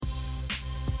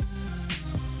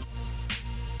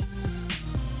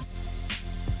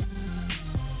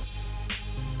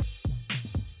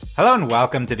Hello and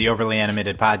welcome to the Overly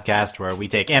Animated Podcast, where we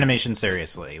take animation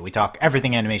seriously. We talk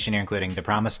everything animation here, including The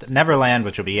Promised Neverland,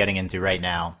 which we'll be getting into right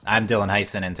now. I'm Dylan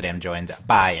Heisen, and today I'm joined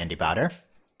by Andy Potter.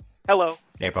 Hello.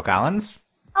 April Collins.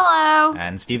 Hello.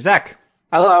 And Steve Zeck.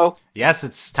 Hello. Yes,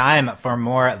 it's time for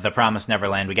more The Promised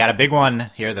Neverland. We got a big one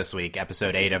here this week,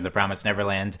 episode 8 of The Promised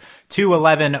Neverland,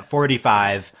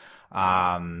 2/11/45.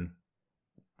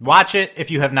 Watch it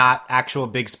if you have not. Actual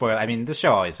big spoiler. I mean, the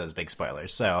show always has big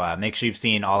spoilers, so make sure you've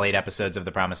seen all 8 episodes of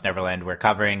The Promised Neverland. We're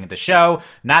covering the show,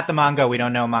 not the manga. We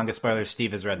don't know manga spoilers.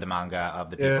 Steve has read the manga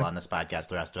of the people on this podcast.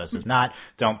 The rest of us have not.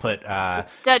 Don't put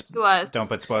it's dead to us. Don't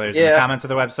put spoilers in the comments of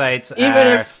the websites.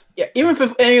 Even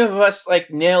if any of us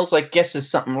nails guesses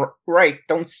something right,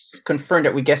 don't confirm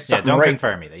that we guessed something right. Don't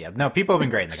confirm either. Yeah, no, people have been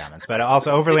great in the comments, but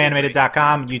also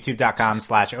overlyanimated.com,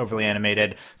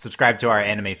 youtube.com/overlyanimated. Subscribe to our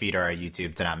anime feed or our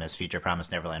YouTube to not miss future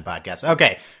Promised Neverland podcasts.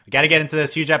 Okay, we got to get into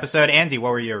this huge episode. Andy,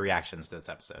 what were your reactions to this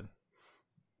episode?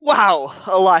 Wow,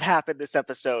 a lot happened this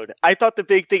episode. I thought the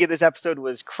big thing in this episode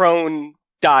was Crone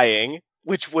dying,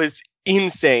 which was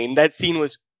insane. That scene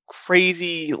was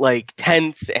crazy,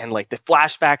 tense, and the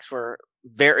flashbacks were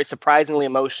very surprisingly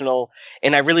emotional,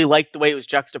 and I really liked the way it was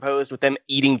juxtaposed with them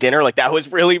eating dinner. That was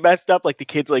really messed up, the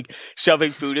kids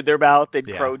shoving food in their mouth and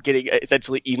Crone getting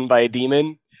essentially eaten by a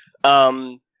demon.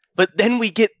 But then we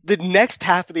get the next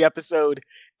half of the episode,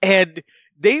 and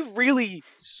they really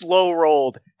slow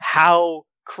rolled how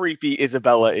creepy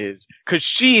Isabella is, because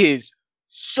she is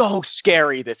so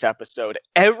scary this episode.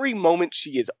 Every moment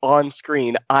she is on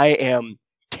screen, I am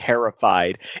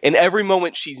terrified, and every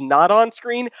moment she's not on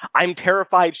screen, I'm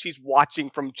terrified she's watching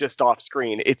from just off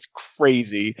screen. It's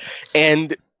crazy.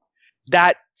 And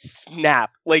that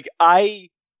snap, I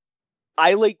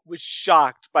was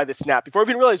shocked by the snap before I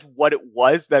even realized what it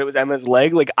was, that it was Emma's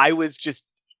leg. I was just,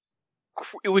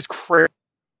 it was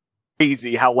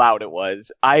crazy how loud it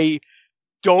was. I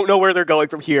don't know where they're going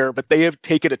from here, but they have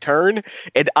taken a turn,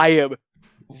 and I am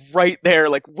right there,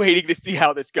 waiting to see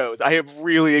how this goes. I am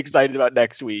really excited about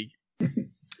next week.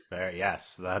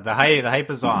 Yes, the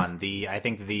hype is on. I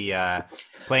think the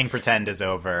playing pretend is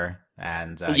over,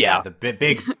 and the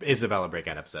big Isabella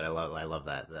breakout episode. I love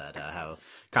that how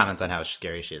comments on how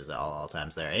scary she is at all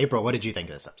times there. April, what did you think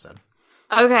of this episode?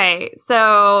 Okay,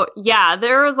 so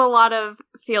there was a lot of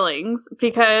feelings,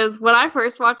 because when I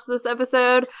first watched this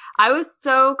episode, I was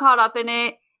so caught up in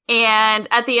it, and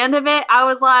at the end of it, I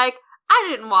was like, I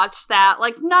didn't watch that.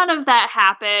 None of that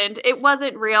happened. It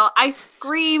wasn't real. I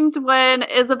screamed when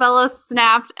Isabella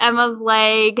snapped Emma's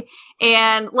leg.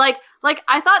 And, I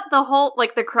thought the whole,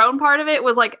 the Crone part of it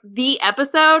was, the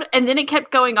episode. And then it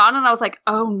kept going on. And I was like,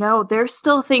 oh, no, there's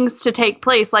still things to take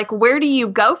place. Where do you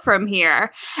go from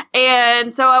here?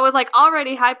 And so I was,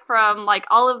 already hyped from,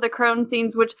 all of the Crone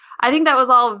scenes, which I think that was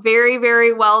all very,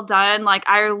 very well done.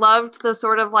 I loved the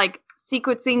sort of,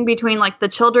 sequencing between the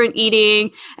children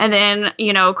eating, and then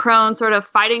Crone sort of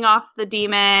fighting off the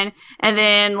demon, and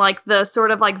then the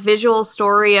sort of visual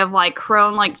story of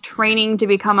Crone training to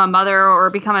become a mother or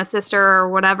become a sister or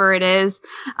whatever it is.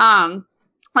 I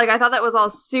thought that was all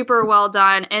super well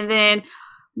done. And then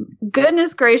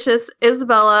goodness gracious,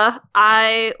 Isabella,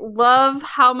 I love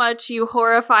how much you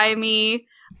horrify me.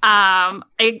 I'm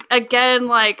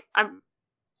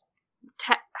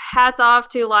hats off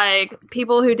to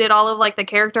people who did all of the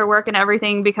character work and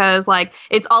everything, because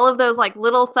it's all of those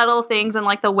little subtle things, and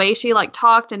the way she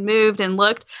talked and moved and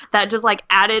looked, that just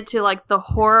added to the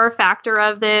horror factor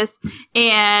of this.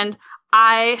 And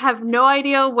I have no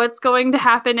idea what's going to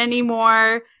happen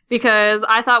anymore, because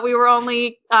I thought we were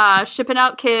only shipping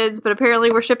out kids, but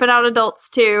apparently we're shipping out adults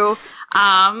too.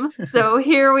 So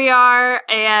here we are,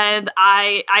 and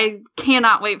I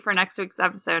cannot wait for next week's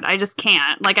episode. I just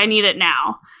can't. I need it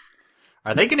now.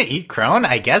 Are they going to eat Crone?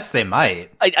 I guess they might.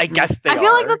 I guess they are. I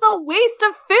feel like that's a waste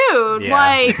of food.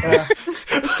 Yeah.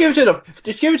 Just give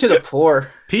it to the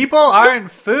poor. People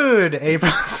aren't food,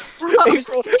 April.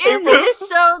 In this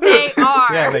show, they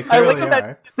are. Yeah, they clearly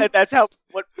are. That's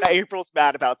what April's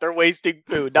mad about. They're wasting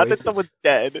food, not that someone's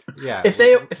dead. Yeah. If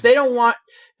they don't want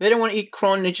to eat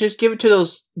Crone, they just give it to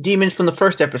those demons from the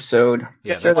first episode.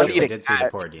 Yeah, that's true. We did see the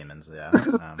poor demons. Yeah.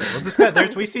 We'll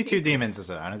discuss. We see 2 demons,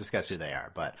 so I don't discuss who they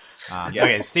are. But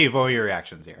okay, Steve, what were your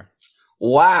reactions here?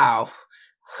 Wow.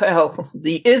 Well,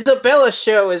 the Isabella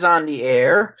show is on the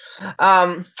air.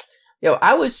 I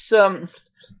was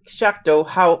shocked though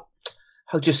how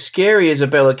just scary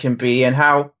Isabella can be, and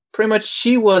how pretty much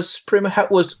she was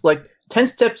 10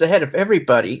 steps ahead of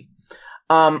everybody.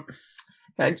 Can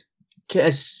I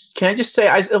just say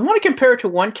I want to compare it to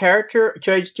one character?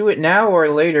 Should I just do it now or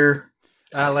later?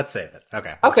 Let's save it.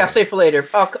 Okay. I'll save it for later.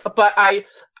 But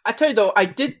I tell you though, I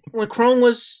did when Crone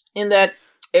was in that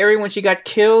area when she got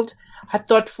killed. I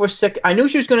thought for a second, I knew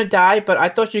she was going to die, but I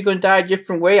thought she was going to die a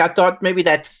different way. I thought maybe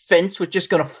that fence was just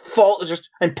going to fall, just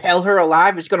impale her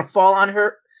alive. It's going to fall on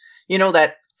her. You know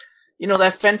that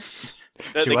fence.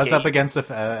 She was up against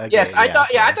a yes, I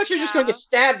thought she was just going to get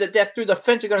stabbed to death through the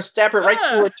fence. You're going to stab her right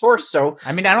through her torso.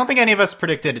 I mean, I don't think any of us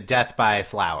predicted death by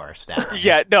flower stabbing.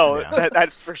 Yeah, no,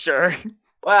 that's for sure.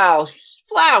 Wow,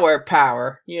 flower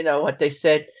power. You know what they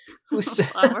said. Who said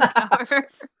flower power?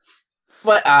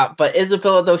 But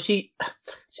Isabella, though, she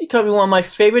could be one of my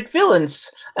favorite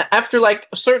villains. After like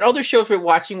certain other shows we're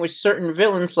watching with certain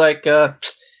villains, like I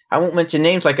won't mention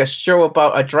names, like a show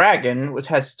about a dragon, which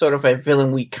has sort of a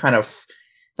villain we kind of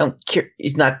don't care.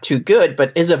 He's not too good,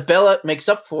 but Isabella makes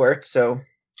up for it. So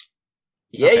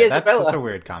yeah, okay, Isabella. That's a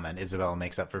weird comment. Isabella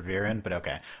makes up for Viren, but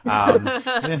okay.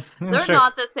 They're sure.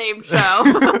 not the same show.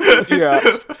 Yeah.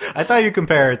 I thought you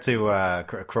compare her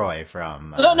to Croy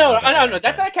from. No.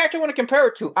 That's not a character I want to compare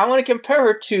her to. I want to compare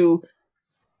her to.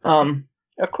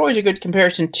 Croy's a good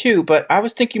comparison too, but I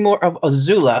was thinking more of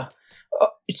Azula.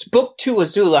 It's book 2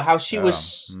 Azula, how she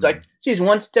was like she's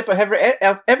one step ahead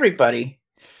of everybody.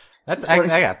 That's I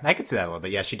could see that a little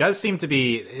bit. Yeah, she does seem to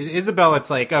be Isabel.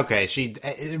 It's like okay,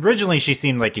 originally she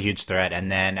seemed like a huge threat,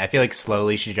 and then I feel like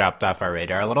slowly she dropped off our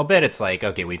radar a little bit. It's like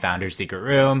okay, we found her secret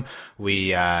room. We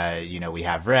we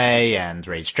have Rey, and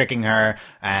Rey's tricking her,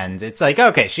 and it's like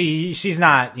okay, she's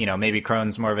not maybe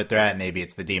Crone's more of a threat, maybe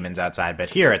it's the demons outside,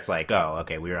 but here it's like oh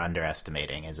okay, we were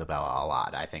underestimating Isabella a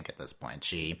lot. I think at this point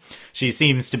she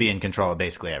seems to be in control of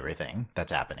basically everything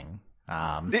that's happening.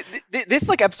 This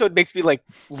episode makes me like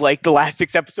the last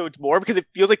 6 episodes more because it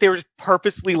feels like they were just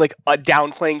purposely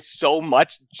downplaying so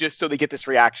much just so they get this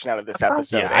reaction out of this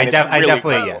episode. Yeah, I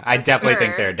definitely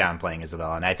think they're downplaying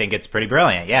Isabella, and I think it's pretty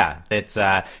brilliant. Yeah, it's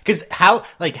because how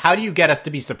do you get us to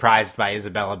be surprised by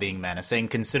Isabella being menacing,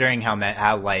 considering how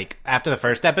after the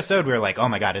first episode we were like, oh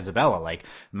my god, Isabella, like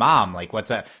mom, like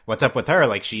what's up with her,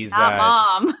 like she's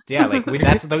mom. Yeah, like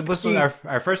this was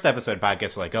our first episode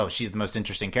podcast. We're like, oh, she's the most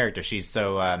interesting character. She's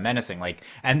so menacing,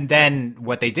 and then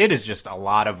what they did is just a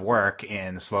lot of work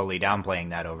in slowly downplaying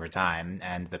that over time,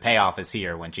 and the payoff is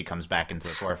here when she comes back into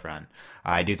the forefront.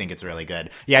 I do think it's really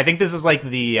good. Yeah, I think this is like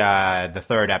the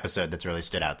third episode that's really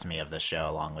stood out to me of this show,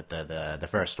 along with the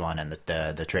first one and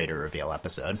the traitor reveal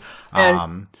episode.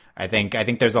 I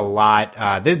think there's a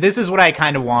lot. This is what I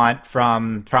kind of want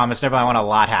from Promised Neverland. I want a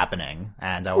lot happening,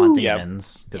 and I want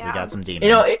demons because we got some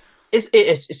demons.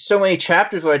 It's so many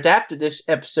chapters were adapted this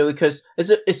episode because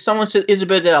as someone said,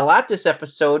 Isabel did a lot this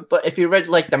episode, but if you read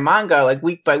like the manga like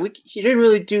week by week, she didn't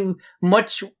really do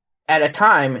much at a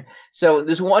time. So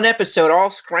there's one episode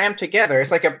all scrammed together.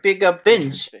 It's like a big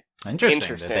binge.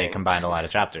 Interesting that they combined a lot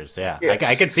of chapters. Yeah, yes.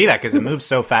 I could see that because it moves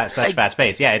so fast, such fast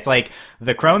pace. Yeah, it's like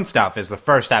the Crone stuff is the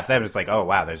first half of that. It's like, oh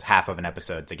wow, there's half of an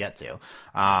episode to get to.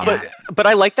 But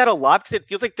I like that a lot because it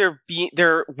feels like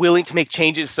they're willing to make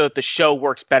changes so that the show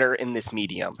works better in this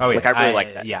medium. Oh yeah, I really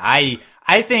like that. Yeah,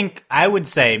 I think I would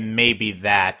say maybe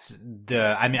that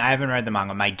I haven't read the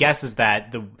manga. My guess is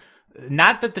that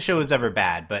not that the show is ever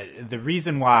bad, but the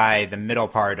reason why the middle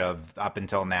part of up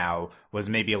until now was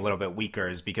maybe a little bit weaker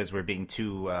is because we're being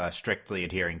too strictly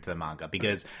adhering to the manga.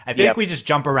 Because I feel like we just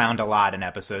jump around a lot in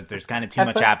episodes. There's kind of too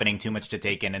much happening, too much to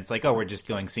take in. And it's like, oh, we're just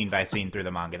going scene by scene through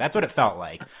the manga. That's what it felt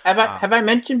like. Have I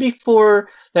mentioned before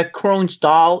that Crone's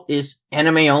doll is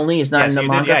anime only? Is not in the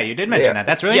manga? Yeah, you did mention that.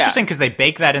 That's really interesting because they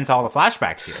bake that into all the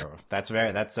flashbacks here. That's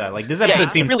like this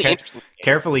episode seems really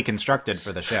carefully constructed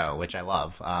for the show, which I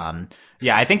love.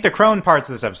 Yeah, I think the Crone parts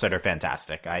of this episode are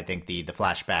fantastic. I think the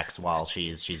flashbacks while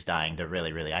she's dying, they're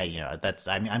really, really.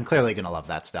 I'm clearly gonna love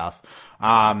that stuff.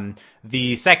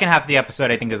 The second half of the episode,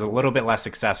 I think, is a little bit less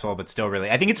successful, but still really.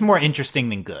 I think it's more interesting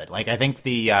than good. Like I think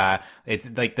it's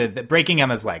like the breaking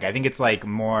Emma's leg. I think it's like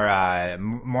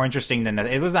more interesting than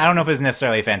it was. I don't know if it was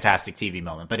necessarily a fantastic TV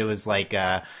moment, but it was like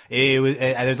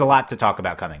there's a lot to talk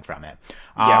about coming from it.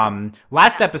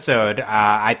 Last episode,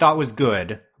 I thought was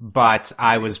good, but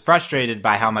I was frustrated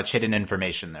by how much hidden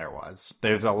information there was.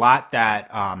 There's a lot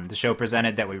that the show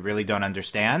presented that we really don't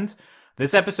understand.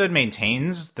 This episode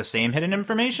maintains the same hidden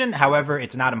information. However,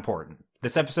 it's not important.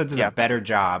 This episode does a better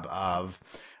job of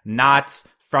not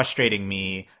frustrating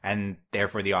me and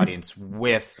therefore the audience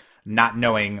with not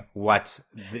knowing what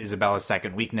Isabella's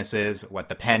second weakness is, what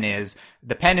the pen is.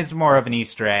 The pen is more of an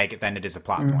Easter egg than it is a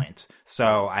plot point.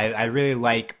 So I really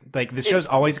like this show's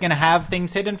always going to have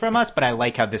things hidden from us, but I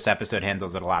like how this episode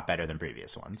handles it a lot better than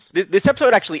previous ones. This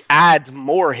episode actually adds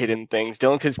more hidden things,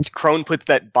 Dylan, because Crone puts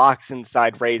that box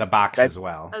inside Rey's. The box as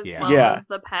well. As well as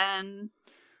the pen.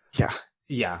 Yeah.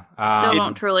 Yeah. Still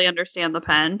don't truly understand the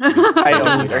pen. I don't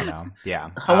either. know. Yeah.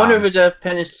 I wonder if the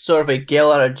pen is sort of a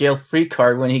Gale out of jail free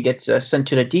card when he gets sent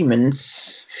to the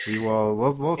demons.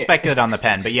 We'll speculate on the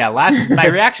pen, but yeah, my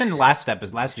reaction to last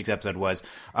week's episode was,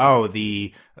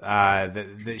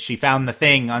 she found the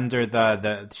thing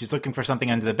under she's looking for something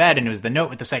under the bed, and it was the note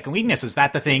with the second weakness. Is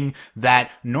that the thing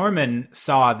that Norman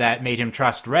saw that made him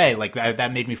trust Ray? Like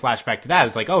that made me flash back to that. I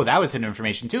was like, oh, that was hidden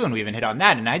information too, and we even hit on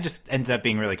that, and I just ended up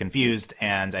being really confused,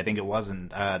 and I think it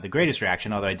wasn't the greatest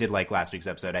reaction, although I did like last week's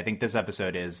episode. I think this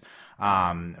episode is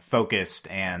focused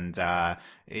and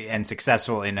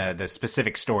successful in the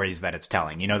specific stories that it's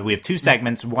telling. You know, we have two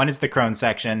segments. One is the Crone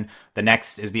section. The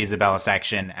next is the Isabella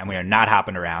section, and we are not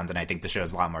hopping around. And I think the show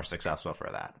is a lot more successful for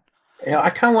that. I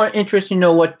kind of want interested to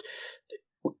know what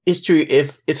history,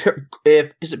 if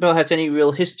Isabella has any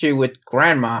real history with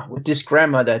this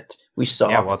grandma that we saw.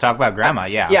 Yeah, we'll talk about grandma.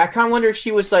 Yeah. I kind of wonder if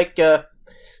she was like,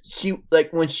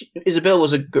 when Isabella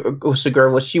was a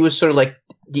girl, she was sort of like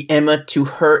the Emma to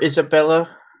her Isabella.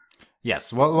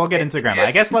 Yes, we'll get into grandma.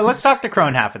 I guess let's talk the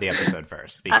Crone half of the episode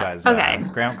first, because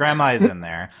grandma is in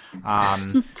there.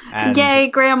 And yay,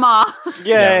 grandma!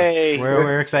 Yay! Yeah,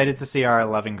 we're excited to see our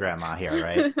loving grandma here,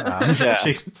 right?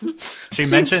 She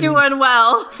mentioned doing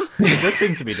well. She does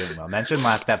seem to be doing well. Mentioned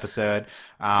last episode.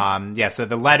 So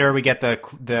the letter, we get the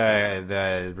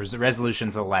resolution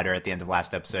to the letter at the end of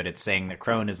last episode. It's saying that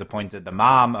Crone is appointed the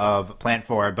mom of Plant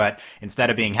 4, but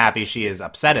instead of being happy, she is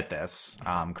upset at this,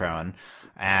 Crone.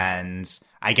 And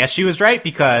I guess she was right,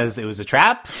 because it was a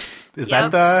trap. Is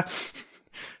that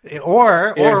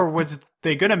or was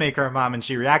they going to make her a mom and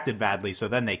she reacted badly, so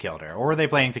then they killed her? Or were they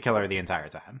planning to kill her the entire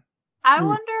time? I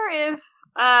wonder if,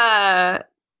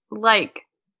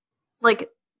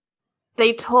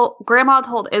 Grandma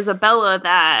told Isabella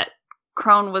that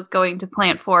Crone was going to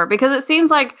Plant 4, because it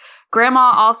seems like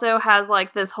Grandma also has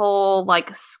like this whole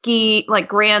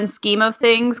grand scheme of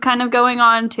things kind of going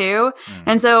on too.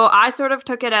 And so I sort of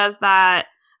took it as that,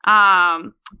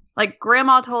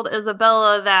 Grandma told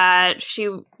Isabella that she,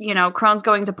 Crone's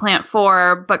going to Plant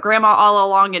 4, but Grandma all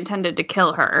along intended to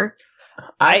kill her.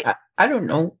 I don't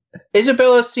know.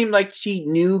 Isabella seemed like she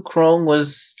knew Crone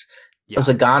was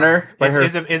a goner.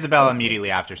 Isabella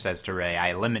immediately after says to Ray,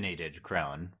 "I eliminated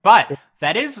Crone." But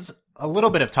that is a little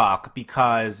bit of talk,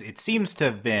 because it seems to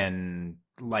have been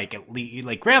like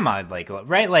Grandma,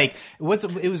 right? Like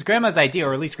it was Grandma's idea,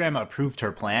 or at least Grandma approved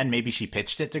her plan. Maybe she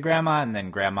pitched it to Grandma, and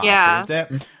then Grandma approved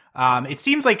it. It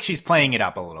seems like she's playing it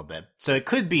up a little bit, so it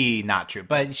could be not true,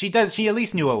 but she at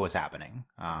least knew what was happening.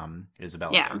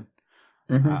 Isabella did.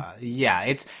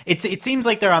 It seems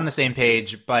like they're on the same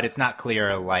page, but it's not clear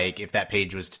if that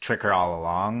page was to trick her all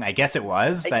along. I guess it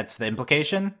was. That's the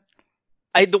implication.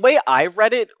 The way I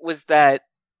read it was that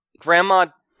Grandma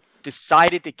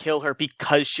decided to kill her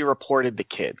because she reported the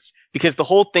kids. Because the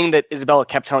whole thing that Isabella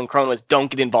kept telling Crone was, don't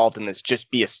get involved in this,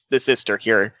 just be the sister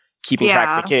here, keeping track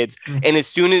of the kids. And as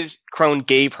soon as Crone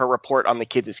gave her report on the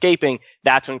kids escaping,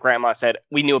 that's when Grandma said,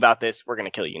 we knew about this, we're going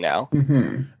to kill you now.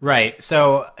 Right.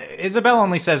 So Isabella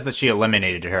only says that she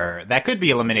eliminated her. That could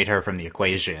be eliminate her from the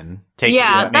equation.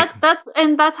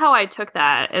 That's how I took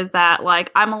that, is that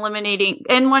I'm eliminating,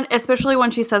 and especially when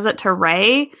she says it to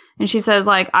Ray, and she says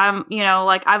I'm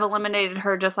I've eliminated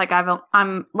her, just like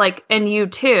I'm and you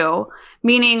too,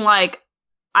 meaning I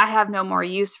have no more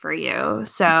use for you.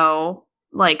 So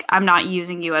I'm not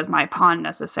using you as my pawn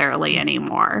necessarily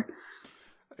anymore.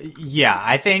 Yeah,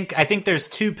 I think there's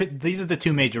these are the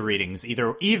two major readings.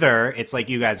 Either it's like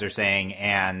you guys are saying,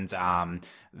 and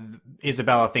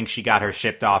Isabella thinks she got her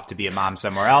shipped off to be a mom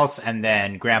somewhere else, and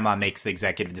then Grandma makes the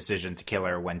executive decision to kill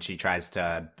her when she tries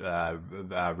to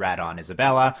rat on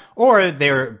Isabella, or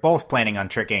they're both planning on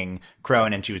tricking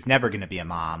Crone and she was never going to be a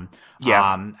mom.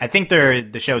 Yeah. I think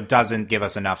the show doesn't give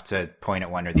us enough to point at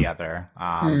one or the other,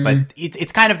 but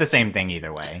it's kind of the same thing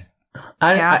either way.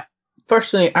 I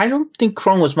personally, I don't think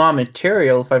Crone was mom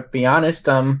material, if I be honest.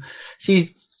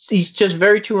 She's just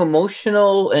very too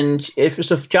emotional, and if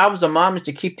the job as a mom is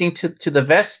to keep things to the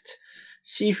vest,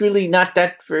 she's really not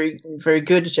that very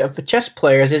good of a chess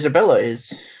player as Isabella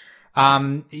is.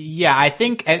 I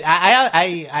think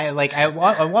I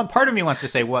want part of me wants to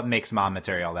say what makes mom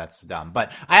material. That's dumb,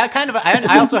 but I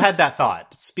also had that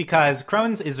thought, because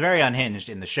Crone is very unhinged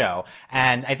in the show,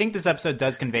 and I think this episode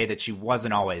does convey that she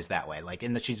wasn't always that way.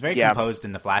 She's very composed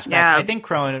in the flashbacks. I think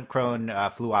Crone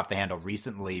flew off the handle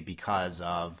recently because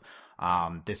of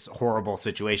this horrible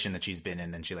situation that she's been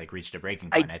in, and she like reached a breaking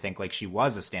point. I think like she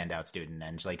was a standout student,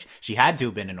 and like she had to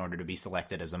have been in order to be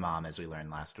selected as a mom, as we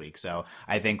learned last week. So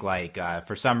I think like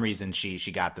for some reason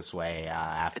she got this way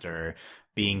after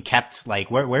being kept like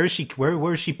where is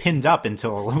she pinned up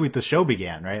until the show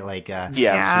began, right? Like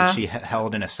she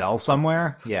held in a cell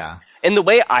somewhere. Yeah. And the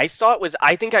way I saw it was,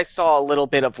 I think I saw a little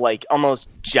bit of like almost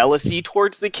jealousy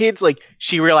towards the kids. Like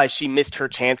she realized she missed her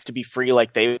chance to be free,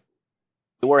 like they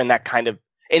were, and that kind of,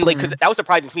 and like, because that was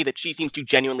surprising to me that she seems to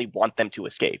genuinely want them to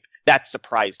escape. That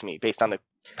surprised me based on the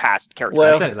past character.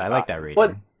 Well, I like that reading.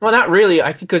 Well, not really.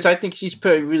 I think she's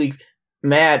probably really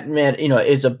mad. You know,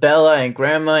 Isabella and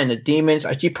Grandma and the demons.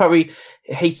 She probably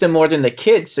hates them more than the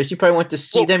kids, so she probably wants to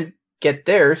see them get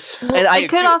theirs. Well, and it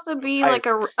could also be like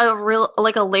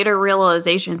a later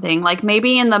realization thing. Like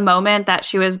maybe in the moment that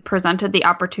she was presented the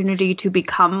opportunity to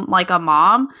become like a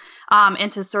mom,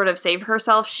 and to sort of save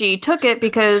herself, she took it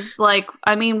because, like,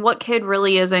 I mean, what kid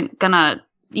really isn't gonna,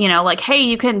 you know, like, hey,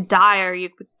 you can die or you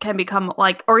can become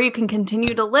like, or you can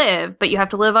continue to live, but you have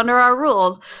to live under our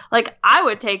rules. Like, I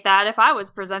would take that if I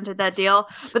was presented that deal.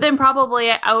 But then probably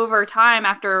over time,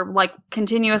 after like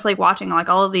continuously watching like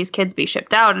all of these kids be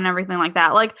shipped out and everything like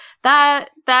that, like that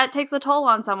takes a toll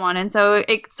on someone. And so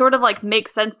it sort of like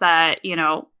makes sense that, you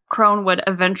know, Crone would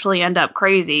eventually end up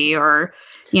crazy, or,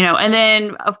 you know, and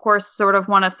then of course sort of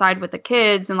want to side with the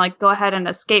kids and like go ahead and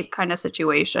escape kind of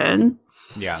situation.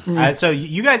 Yeah. So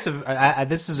you guys have,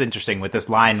 this is interesting with this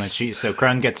line when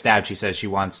Crone gets stabbed, she says she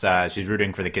wants, she's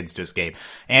rooting for the kids to escape.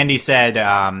 Andy said,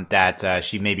 that,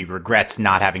 she maybe regrets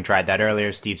not having tried that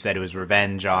earlier. Steve said it was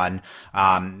revenge on,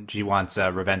 she wants,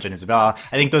 revenge on Isabella.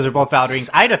 I think those are both valid readings.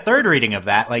 I had a third reading of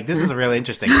that. Like, this is really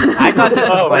interesting. I thought this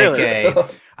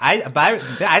was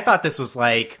I thought this was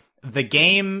like, the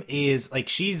game is like,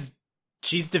 she's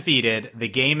defeated. The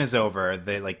game is over.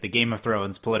 The Game of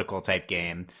Thrones political type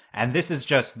game. And this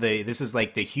is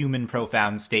like the human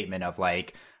profound statement of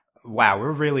like, wow,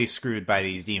 we're really screwed by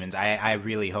these demons. I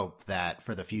really hope that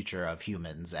for the future of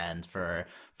humans and for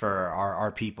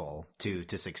our people to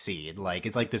succeed. Like,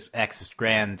 it's like this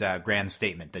grand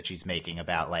statement that she's making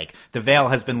about like the veil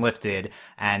has been lifted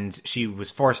and she was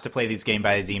forced to play this game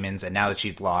by the demons. And now that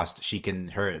she's lost,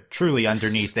 truly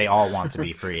underneath, they all want to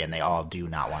be free and they all do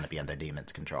not want to be under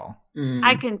demons' control.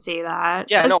 I can see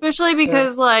that. Yeah, especially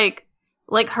because like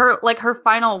her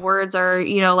final words are,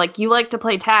 you know, like, you like to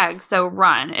play tag, so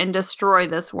run and destroy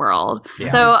this world.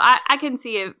 Yeah. So I can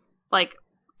see it, like,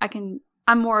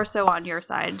 I'm more so on your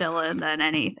side, Dylan, than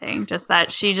anything. Just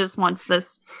that she just wants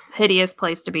this hideous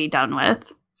place to be done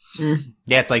with.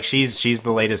 Yeah, it's like she's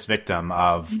the latest victim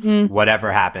of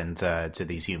whatever happened to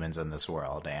these humans in this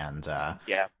world, and I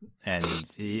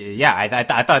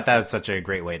thought that was such a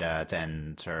great way to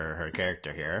end her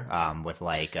character here, with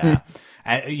like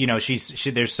you know,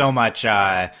 there's so much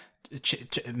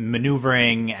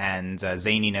maneuvering and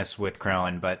zaniness with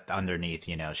Crone, but underneath,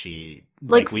 you know, she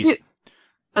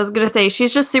I was gonna say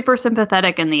she's just super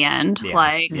sympathetic in the end,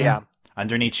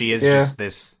 Underneath, she is just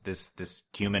this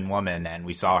human woman, and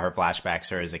we saw her flashbacks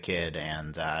her as a kid,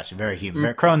 and she's very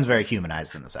human. Crone's very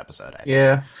humanized in this episode, I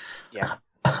think. Yeah.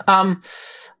 I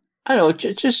don't know,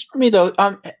 just me though.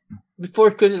 Before,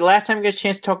 because the last time we got a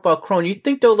chance to talk about Crone, you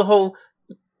think though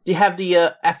you have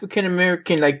the African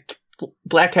American like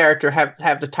black character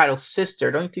have the title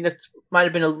sister? Don't you think that might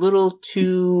have been a little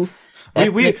too?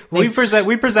 We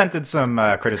presented some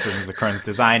criticisms of Crone's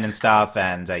design and stuff,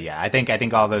 and I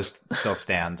think all those still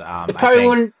stand. It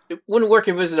probably wouldn't work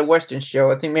if it was a Western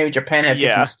show. I think maybe Japan had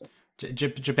different stuff.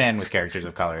 Japan with characters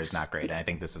of color is not great, and I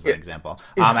think this is an example.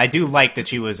 I do like that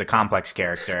she was a complex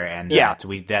character, and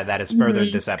that has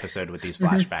furthered this episode with these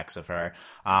flashbacks of her.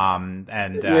 By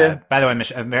the way,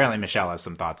 apparently Michelle has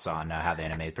some thoughts on how the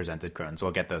anime presented Crone, so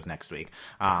we'll get those next week.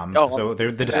 So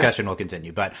the discussion will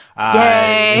continue. But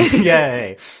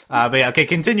yay! But yeah, okay.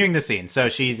 Continuing the scene. So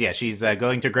she's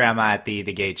going to Grandma at the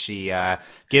gate. She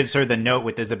gives her the note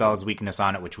with Isabella's weakness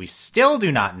on it, which we still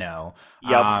do not know.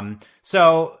 Yep.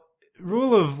 So.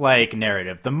 Rule of like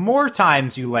narrative, the more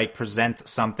times you like present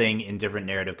something in different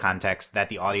narrative contexts that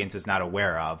the audience is not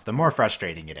aware of, the more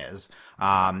frustrating it is.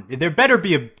 There better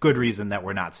be a good reason that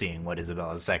we're not seeing what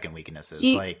Isabella's second weakness is.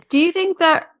 Do you think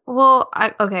that, well,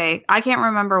 I can't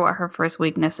remember what her first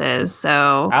weakness is,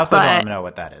 so. I also don't know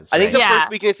what that is. I think the first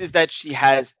weakness is that she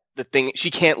has the thing, she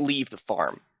can't leave the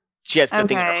farm. She has the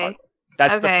thing in her heart.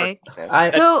 That's the first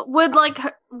weakness. So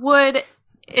would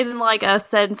in like a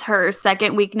sense her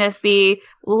second weakness be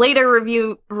later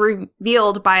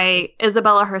revealed by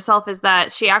Isabella herself, is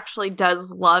that she actually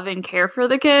does love and care for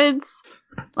the kids.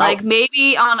 Like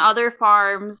maybe on other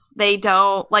farms they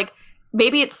don't, like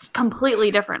maybe it's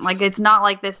completely different. Like, it's not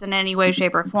like this in any way,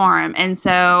 shape, or form. And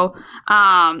so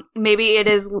maybe it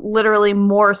is literally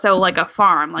more so like a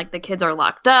farm. Like, the kids are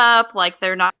locked up. Like,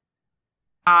 they're not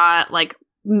like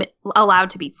allowed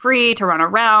to be free to run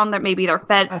around. That maybe they're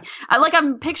fed.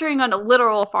 I'm picturing on a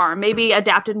literal farm, maybe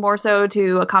adapted more so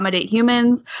to accommodate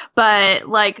humans. But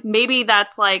like, maybe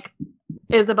that's like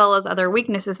Isabella's other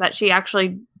weakness is that she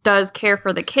actually does care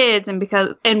for the kids, and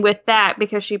because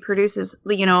she produces,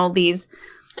 you know, these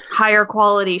higher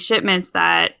quality shipments,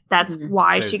 that's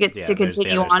why she gets to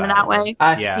continue on in that way.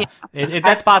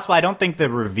 That's possible. I don't think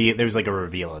there's like a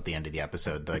reveal at the end of the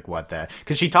episode, like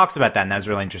because she talks about that, and that's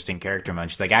really interesting character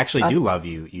moment. She's like, I actually do love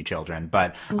you children,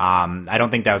 but I don't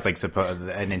think that was like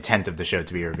an intent of the show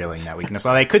to be revealing that weakness.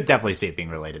 So I could definitely see it being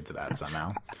related to that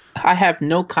somehow. I have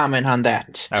no comment on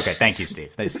that. Okay, thank you,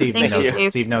 Steve. Steve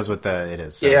knows what it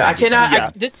is. So I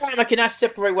cannot. This time I cannot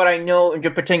separate what I know and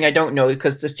pretending I don't know,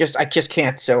 because I just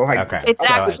can't. So it's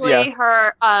actually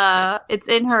her. It's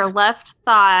in her left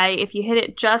thigh. If you hit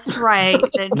it just right,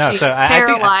 then she's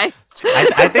paralyzed.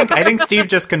 I think Steve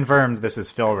just confirmed this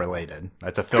is Phil related.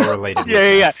 That's a Phil related.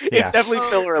 Yeah. It's definitely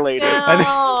Phil related.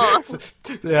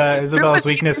 Isabella's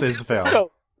weakness is Phil.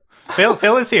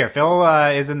 Phil is here. Phil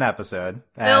is in the episode.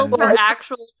 Phil's her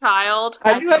actual child.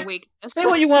 Has a weakness. Say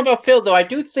what you want about Phil, though. I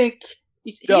do think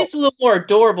he's a little more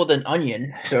adorable than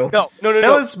Onion. So no.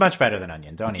 Phil is much better than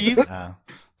Onion. Don't even.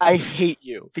 I hate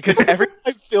you, because every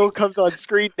time Phil comes on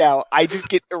screen now, I just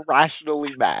get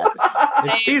irrationally mad.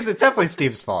 It's definitely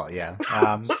Steve's fault. Yeah.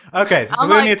 Okay. So we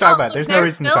don't need to talk about it. There's no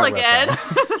reason to talk about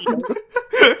Phil.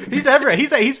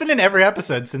 He's been in every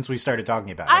episode since we started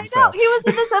talking about him. I know. He was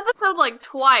in this episode like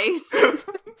twice.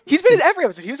 He's been in every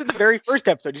episode. He was in the very first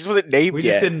episode. He just wasn't named We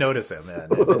yet. just didn't notice him.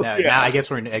 Now I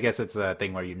guess it's a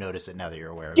thing where you notice it now that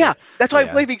you're aware of it. Yeah, that's why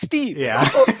I'm blaming Steve. Yeah.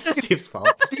 Steve's fault.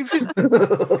 Steve just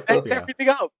messed everything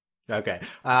up. Okay.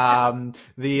 So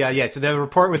the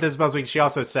report with Isabel's week, she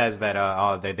also says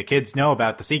that the kids know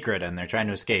about the secret and they're trying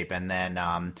to escape, and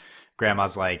then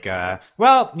Grandma's like,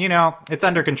 well, you know, it's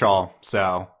under control.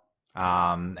 So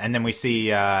and then we see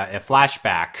a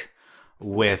flashback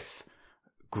with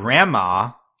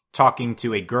Grandma talking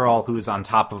to a girl who's on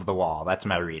top of the wall. That's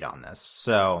my read on this.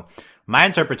 So my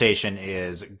interpretation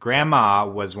is Grandma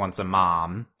was once a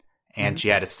mom, and she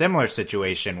had a similar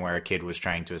situation where a kid was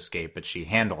trying to escape, but she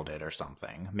handled it or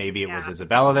something. Maybe it was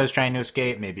Isabella that was trying to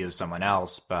escape. Maybe it was someone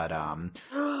else. But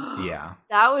yeah.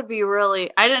 That would be really...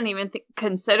 I didn't even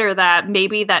consider that.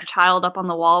 Maybe that child up on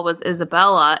the wall was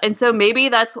Isabella. And so maybe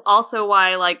that's also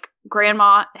why, like,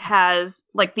 Grandma has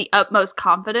like the utmost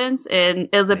confidence in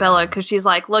Isabella, because she's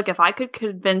like, look, if I could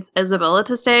convince Isabella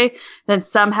to stay, then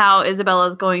somehow Isabella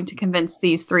is going to convince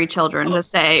these three children to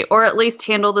stay, or at least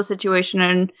handle the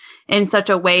situation in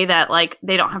such a way that like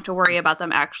they don't have to worry about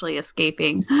them actually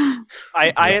escaping.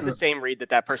 I had the same read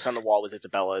that person on the wall was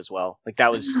Isabella as well. Like,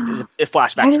 that was a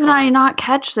flashback. Why did I not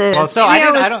catch this? Well, so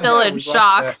I was still in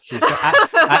shock.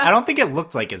 I don't think it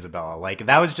looked like Isabella. Like,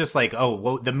 that was just like,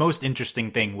 the most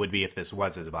interesting thing would be if this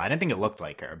was Isabella. I didn't think it looked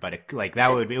like her, but it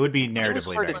would be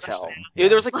narratively very interesting. Yeah.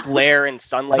 There was like glare and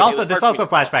sunlight. This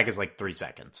flashback is like 3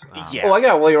 seconds. I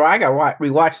got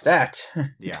rewatch that.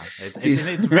 Yeah,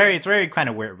 it's very kind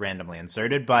of weird, randomly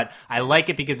inserted, but I like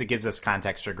it because it gives us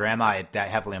context for Grandma. It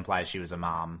heavily implies she was a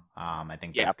mom. I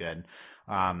think that's good,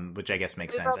 which I guess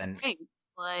makes sense. And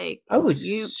like,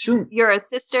 you're a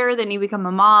sister, then you become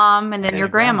a mom, and then you're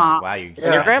grandma. Wow,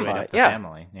 your grandma, up the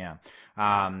family. Yeah.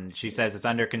 She says it's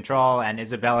under control, and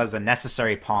Isabella's a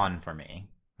necessary pawn for me.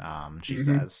 She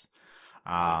says.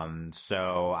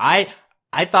 So I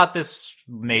thought this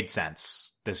made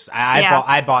sense.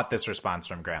 I bought this response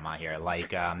from Grandma here.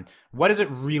 Like, what does it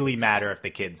really matter if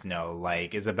the kids know?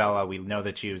 Like, Isabella, we know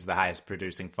that she was the highest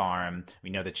producing farm.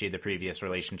 We know that she had the previous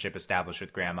relationship established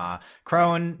with Grandma.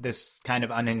 Crone, this kind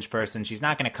of unhinged person, she's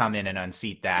not going to come in and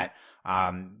unseat that.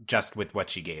 Just with what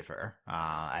she gave her.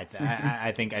 I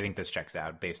think this checks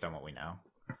out based on what we know.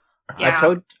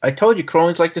 I told you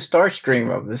Crone's like the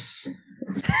Starscream of this.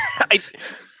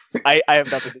 I have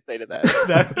nothing to say to that.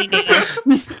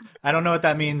 I don't know what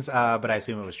that means, but I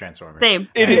assume it was Transformers. Same.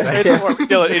 It is Transformers.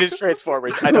 Dylan, it is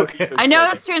Transformers. I know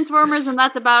it's Transformers, and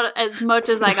that's about as much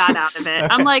as I got out of it.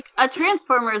 I'm like, a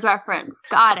Transformers reference.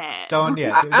 Got it.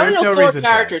 I don't know 4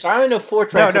 characters. I only know 4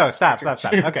 No, stop.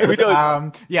 Okay.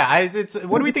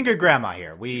 What do we think of Grandma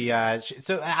here?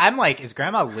 So I'm like, is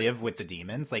Grandma live with the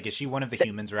demons? Like, is she one of the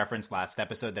humans referenced last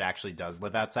episode that actually does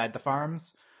live outside the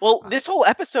farms? Well, this whole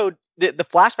episode, the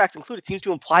flashbacks included, seems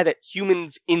to imply that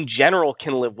humans in general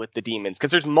can live with the demons, because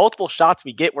there's multiple shots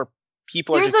we get where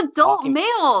people there's are just adult talking.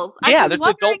 males. Yeah, there's an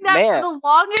adult man for the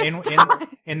longest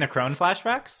time. In the Crone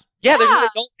flashbacks? Yeah, there's an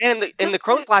adult man in the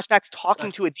Crone flashbacks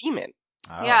talking to a demon.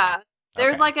 Oh, yeah.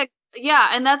 There's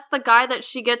and that's the guy that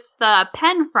she gets the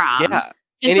pen from. Yeah.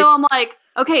 And so I'm like,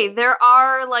 okay, there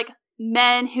are like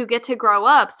men who get to grow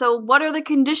up. So what are the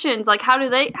conditions? Like, how do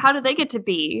they get to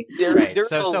be? Right.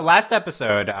 So last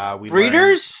episode, we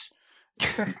breeders.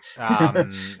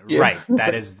 Right.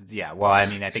 That is, well, I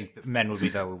mean, I think men would be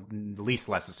the least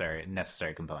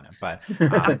necessary component, but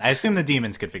I assume the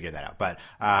demons could figure that out. But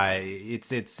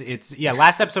it's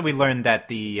last episode we learned that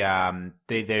the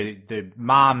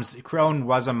mom's Crone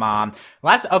was a mom.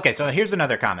 So here's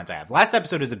another comment I have. Last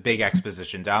episode is a big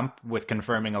exposition dump with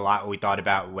confirming a lot what we thought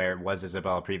about where was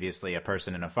Isabella previously a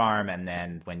person in a farm, and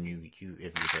then when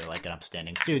if you're like an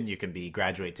upstanding student, you can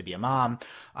graduate to be a mom.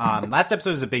 Last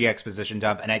episode is a big exposition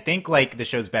dump, and I think like the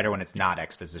show's better when it's not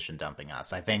exposition dumping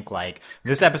us. I think like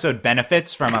this episode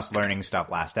benefits from us learning stuff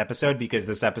last episode, because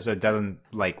this episode doesn't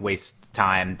like waste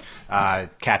time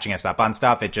catching us up on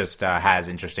stuff. It just has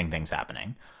interesting things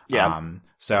happening. Yeah.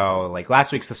 So like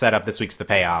last week's the setup, this week's the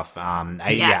payoff.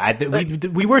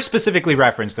 We were specifically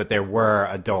referenced that there were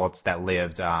adults that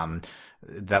lived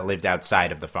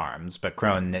outside of the farms, but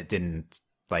Crone didn't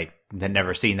had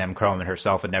never seen them. Crone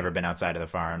herself had never been outside of the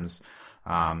farms.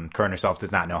 Crone herself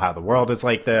does not know how the world is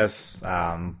like this.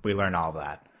 We learn all of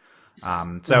that.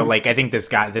 Like I think this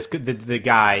guy, the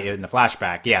guy in the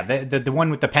flashback, the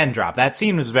one with the pen drop, that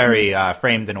scene was very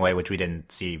framed in a way which we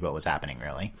didn't see what was happening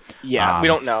really. Yeah, we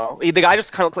don't know. The guy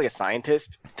just kind of looked like a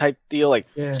scientist type deal,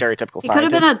 stereotypical scientist. He could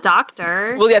have been a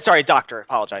doctor. Well, yeah, sorry, doctor.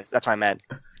 Apologize. That's what I meant.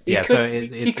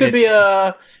 He could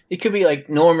be like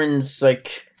Norman's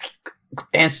like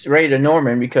answer to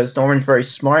Norman, because Norman's very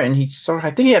smart, and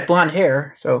I think he had blonde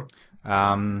hair, so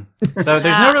there's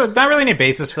not really any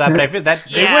basis for that, but I feel that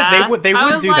they would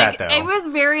do that though. It was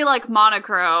very like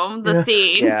monochrome, the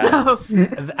scene. Yeah. So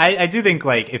I do think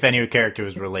like if any character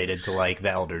was related to like the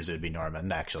elders, it would be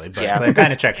Norman actually, but so it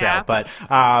kind of checks out. But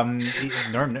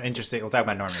Norman, interesting. We'll talk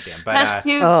about Norman at the end. But test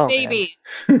tube babies.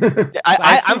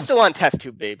 I'm still on test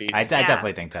tube babies. I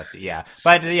definitely think test tube. Yeah,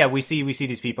 but we see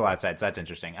these people outside, so that's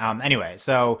interesting. Anyway,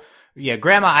 so. Yeah,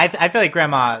 Grandma, I feel like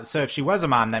Grandma, so if she was a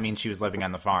mom, that means she was living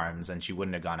on the farms, and she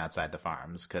wouldn't have gone outside the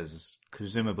farms, because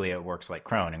presumably it works like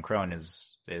Crone, and Crone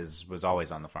was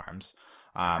always on the farms.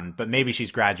 But maybe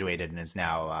she's graduated and is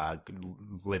now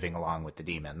living along with the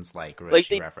demons, like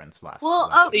she referenced last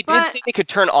week. They did say they could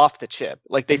turn off the chip.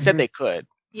 Like, they said they could.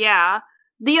 Yeah.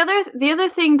 The other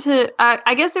thing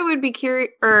I guess it would be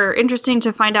interesting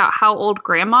to find out how old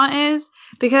Grandma is,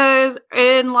 because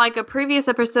in like a previous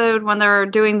episode when they're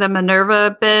doing the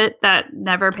Minerva bit that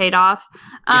never paid off,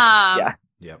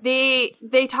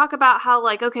 they talk about how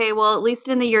like, okay, well, at least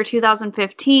in the year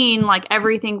 2015, like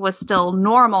everything was still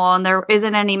normal and there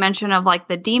isn't any mention of like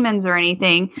the demons or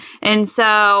anything. And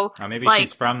so maybe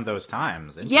she's from those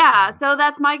times. Yeah, so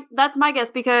that's my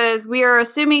guess, because we are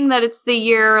assuming that it's the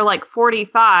year like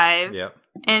 45. Yep.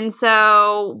 And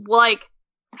so like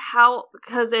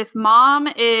because if Mom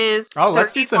is 31,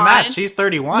 let's do some math. She's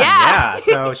 31. Yeah.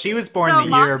 So she was born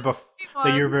the year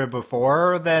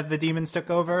before the demons took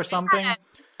over or something. Yeah.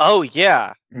 Oh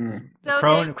yeah.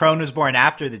 So Crone was born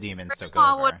after the demons took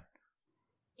over.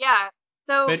 Yeah.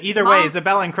 So, but either way,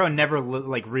 Isabella and Crone never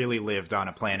really lived on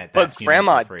a planet. That but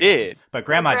Grandma did. But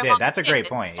Grandma did. That's a great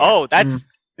point. Yeah. Oh, that's.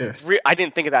 I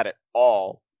didn't think of that at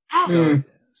all.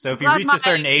 So if you reach a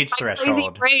certain age threshold, crazy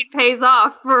brain pays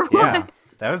off for what?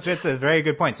 It's a very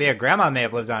good point. So yeah, Grandma may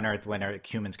have lived on Earth when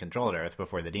humans controlled Earth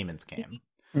before the demons came.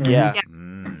 Yeah.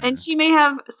 And she may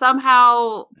have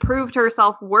somehow proved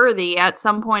herself worthy at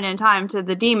some point in time to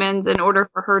the demons in order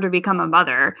for her to become a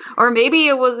mother. Or maybe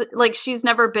it was like she's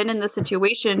never been in the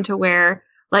situation to where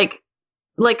like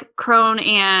Crone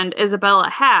and Isabella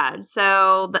had.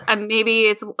 So maybe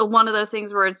it's one of those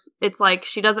things where it's like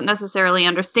she doesn't necessarily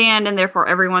understand, and therefore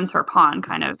everyone's her pawn,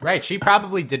 kind of. Right. She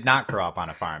probably did not grow up on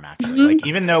a farm, actually. Mm-hmm. Like,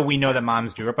 even though we know that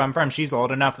moms grew up on farms, she's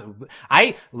old enough.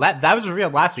 That was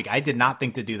revealed last week. I did not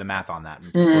think to do the math on that.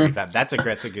 45. That's a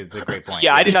great point.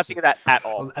 Yeah, I did not think of that at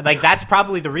all. Like, that's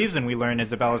probably the reason we learned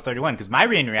Isabella's 31, because my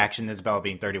main reaction to Isabella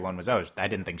being 31 was, I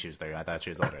didn't think she was 30. I thought she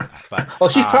was older than that.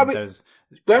 But she's probably.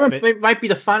 Grandma might be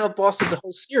the final boss of the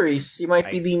whole series. She might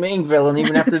be the main villain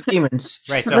even after the demons.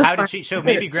 Right, so how did she... So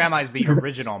maybe Grandma is the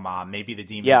original mom. Maybe the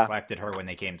demons selected her when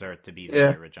they came to Earth to be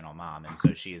the original mom. And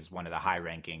so she is one of the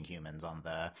high-ranking humans on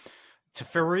the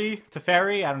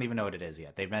Teferi. I don't even know what it is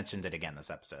yet. They've mentioned it again this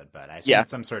episode, but I assume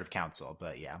it's some sort of council.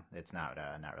 But yeah, it's not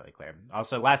really clear.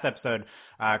 Also, last episode,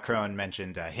 Crone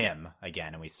mentioned him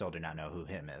again, and we still do not know who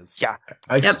him is. Yeah,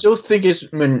 I still think it's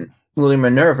Lily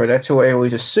Minerva. That's who I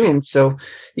always assumed. So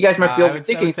you guys might be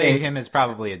overthinking I would say things. him is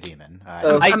probably a demon.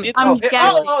 Yeah,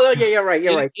 you're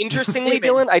right. Interestingly,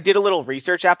 Dylan, I did a little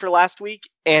research after last week,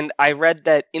 and I read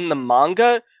that in the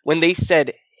manga, when they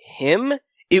said him,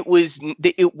 it was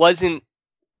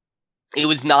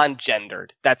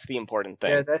non-gendered. That's the important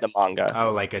thing. The manga.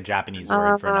 Oh, like a Japanese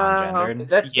word for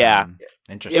non-gendered.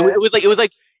 Interesting.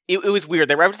 It was weird.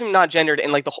 They referenced him non-gendered,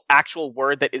 and like the whole actual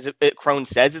word that Crone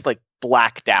says is like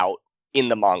blacked out in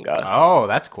the manga. Oh,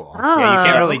 that's cool. Yeah, you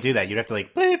can't really do that. You'd have to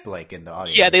like bleep like in the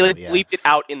audio. Yeah, they bleeped it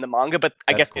out in the manga, but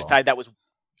I guess they decided that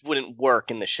wouldn't work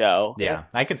in the show. Yeah,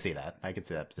 I could see that.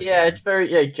 Position. Yeah, it's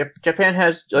very Japan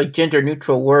has like gender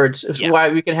neutral words. That's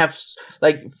why we can have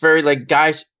like very like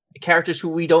characters who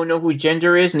we don't know who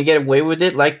gender is and get away with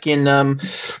it, like in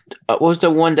what was the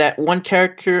one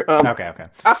character? Okay.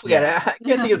 I forget. I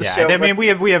can't think of the show. I mean, we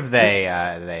have they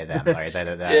them, right?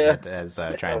 That is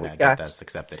trying to get this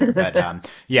accepted here, but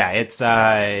it's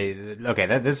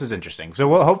okay. This is interesting. So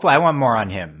hopefully, I want more on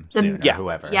him soon. Or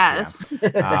whoever. Yes.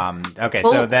 Yeah. Okay.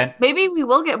 Well, so then maybe we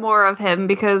will get more of him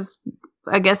because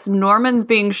I guess Norman's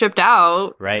being shipped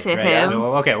out to him.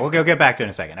 So, okay, we'll get back to it in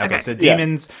a second. Okay, so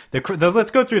demons. Let's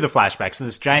go through the flashbacks. So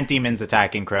this giant demon's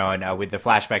attacking Crone. With the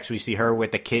flashbacks, we see her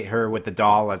with the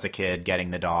doll as a kid, getting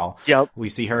the doll. Yep. We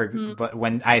see her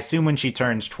when she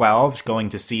turns 12, going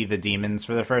to see the demons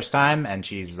for the first time, and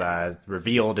she's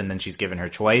revealed, and then she's given her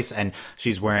choice, and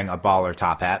she's wearing a baller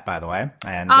top hat, by the way.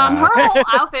 And her whole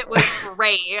outfit was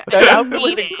great. That outfit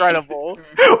was incredible.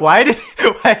 Why is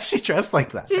she dressed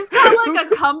like that? She's got like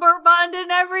a cummerbund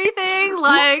and everything,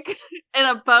 like in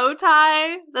a bow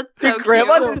tie. That's so Did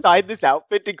Grandma decide this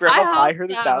outfit? Did Grandma buy her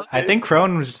this outfit? I think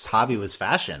Crone's hobby was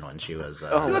fashion when she was.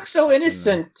 She looks so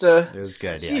innocent. It was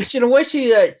good. Yeah. She in a way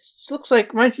she looks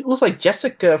like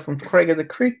Jessica from Craig of the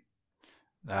Creek.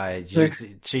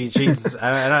 She's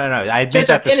I don't know. I made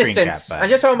that the screen cap. But... I'm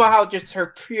just talking about how just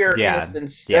her pure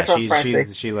innocence. Yeah,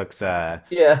 she looks.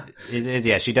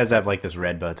 She does have like this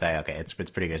red bow tie. Okay, it's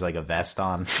pretty good. It's like a vest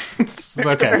on. It's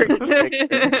okay.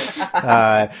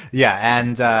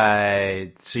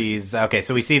 She's okay.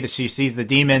 So we see that she sees the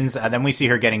demons. Then we see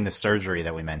her getting the surgery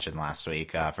that we mentioned last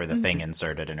week for the thing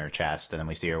inserted in her chest, and then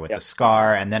we see her with the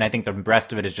scar. And then I think the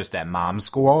rest of it is just at mom's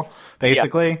school,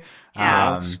 basically.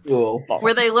 School.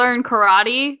 Where they learn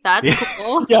karate. That's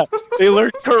cool. Yeah, they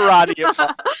learned karate.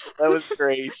 That was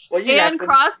great. And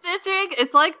cross-stitching.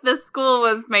 It's like this school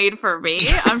was made for me.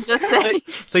 I'm just saying.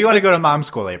 So you want to go to mom's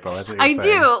school, April? That's what you're saying. I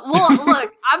do. Well,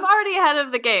 look, I'm already ahead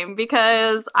of the game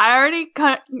because I already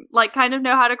kind of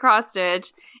know how to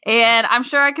cross-stitch. And I'm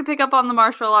sure I could pick up on the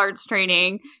martial arts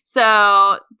training.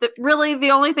 So really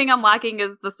the only thing I'm lacking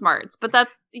is the smarts. But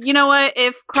that's, you know what?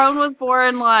 If Crone was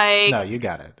born no, you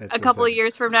got it. A couple of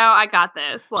years from now, I got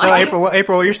this. So April,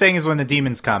 what you're saying is when the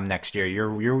demons come next year,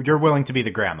 you're willing to be the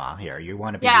grandma here. You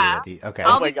want to be okay.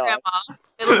 I'll be grandma.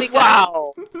 It'll be good.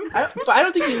 Wow. But I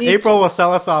don't think you need April will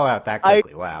sell us all out that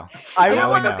quickly. Wow. You're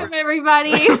welcome,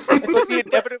 everybody. If we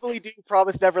inevitably do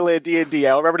Promise Neverland D&D,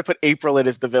 I'll remember to put April in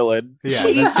as the villain. Yeah,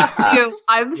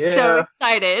 I'm so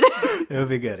excited. It would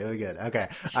be good. Okay.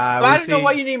 But I don't know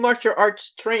why you need martial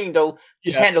arts training though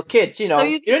to handle kids. You know, so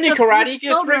you don't need karate.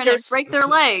 You can just break their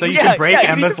legs. So you can break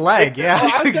Emma's leg. Yeah,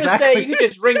 I was gonna say you could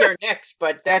just wring their necks,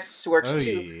 but that works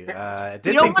too. You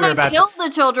don't want to kill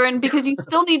the children because you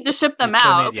still need to ship them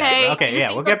out. Okay.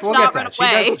 We'll get to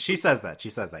that. She says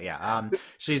that. Yeah.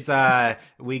 She's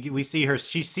we see her.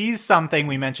 She sees something.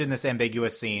 We mentioned this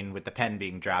ambiguous scene with the pen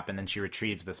being dropped, and then she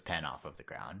retrieves this pen off of the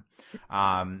ground.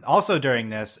 Also during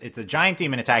this, it's a giant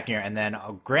demon attacking her, and then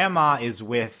Grandma is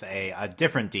with a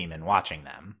different demon watching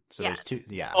them. So there's two.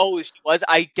 Yeah. Oh, she was.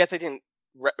 I guess I didn't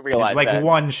realize there's that.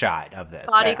 One shot of this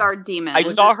bodyguard demon. I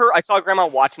saw Grandma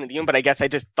watching the demon, but I guess I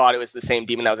just thought it was the same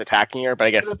demon that was attacking her. But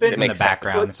I guess it makes in the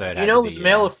background. So it was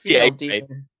male or female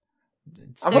demon.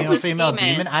 Female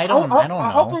demon. I don't know.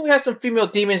 Hopefully we have some female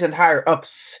demons and higher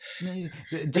ups.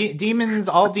 Demons.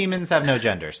 All demons have no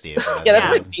gender, Steve. They're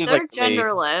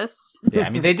genderless. Yeah,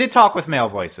 I mean they did talk with male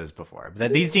voices before.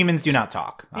 But these demons do not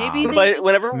talk. Maybe, but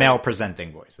whenever male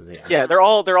presenting voices. Yeah, they're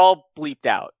all bleeped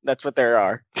out. That's what they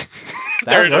are.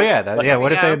 What if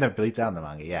they're bleeped out in the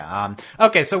manga? Yeah.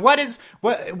 Okay. So what is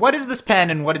this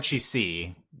pen, and what did she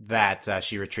see that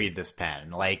she retrieved this pen?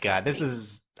 Like this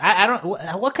is. I don't.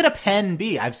 What could a pen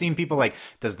be? I've seen people like,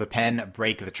 does the pen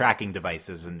break the tracking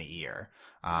devices in the ear?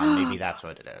 Maybe that's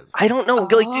what it is. I don't know.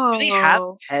 Like, do they have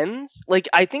pens? Like,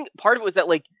 I think part of it was that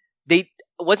like they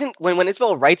wasn't when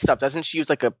Isabel writes stuff, doesn't she use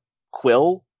like a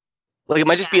quill? Like it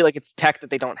might just be like it's tech that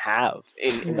they don't have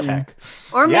in tech.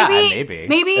 Or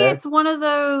maybe it's one of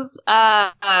those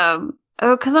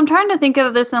because I'm trying to think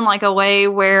of this in like a way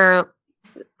where,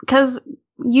 because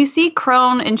you see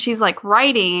Crone and she's like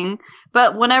writing,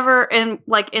 but whenever in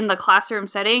the classroom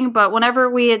setting, but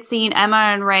whenever we had seen Emma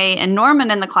and Ray and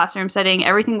Norman in the classroom setting,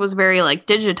 everything was very like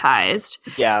digitized.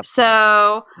 Yeah.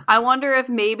 So I wonder if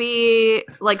maybe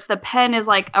like the pen is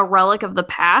like a relic of the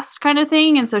past kind of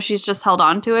thing, and so she's just held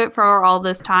on to it for all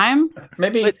this time.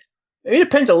 Maybe it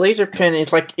depends. A laser pen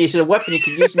is a weapon you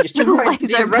can use and just right in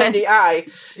the eye.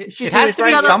 It has to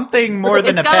be something more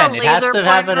than a pen. It has to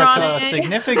have a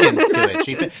significance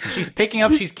to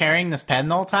it. She's carrying this pen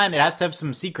the whole time. It has to have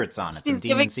some secrets on it. She's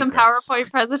giving some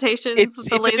PowerPoint presentations with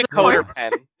the laser decoder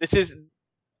pen. This is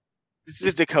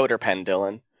a decoder pen,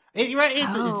 Dylan. It's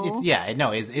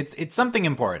something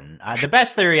important. The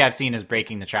best theory I've seen is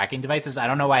breaking the tracking devices. I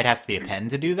don't know why it has to be a pen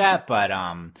to do that, but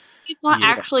it's not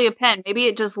actually a pen. Maybe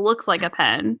it just looks like a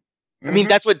pen. I mean,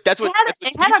 that's what it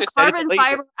had a carbon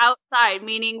fiber outside,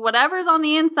 meaning whatever's on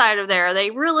the inside of there, they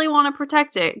really want to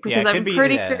protect it because I'm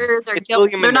pretty sure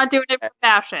they're not doing it for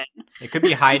fashion. It could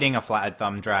be hiding a flat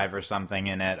thumb drive or something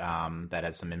in it that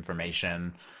has some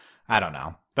information. I don't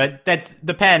know. But that's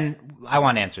the pen. I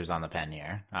want answers on the pen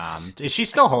here. Is she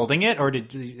still holding it, or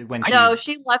No,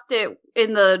 she left it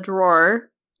in the drawer.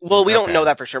 Well, we don't know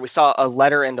that for sure. We saw a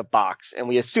letter and a box, and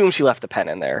we assume she left the pen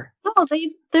in there. No,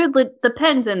 the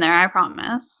pen's in there, I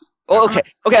promise. Oh, okay.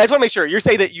 Okay, I just want to make sure. You're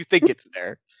saying that you think it's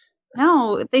there.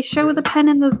 No, they show the pen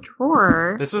in the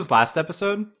drawer. This was last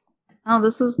episode? Oh,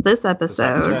 this is this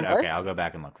episode. Okay, I'll go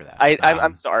back and look for that.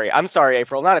 I'm sorry. I'm sorry,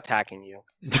 April. I'm not attacking you.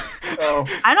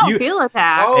 I don't feel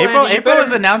attacked. April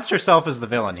has announced herself as the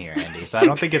villain here, Andy, so I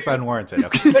don't think it's unwarranted.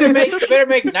 Okay. better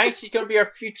make nice. She's going to be our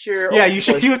future. Yeah, you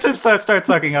have to start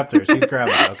sucking up to her. She's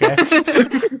grandma, okay?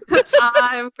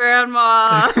 I'm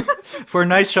grandma. For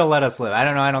nice, she'll let us live. I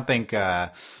don't know. I don't think...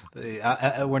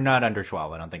 we're not under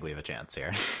 12. I don't think we have a chance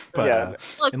here. But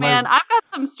look, man, I've got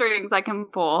some strings I can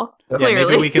pull. Yeah, clearly.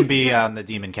 Maybe we can be on the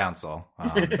Demon Council,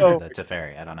 the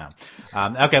Teferi. I don't know.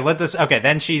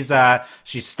 Then she's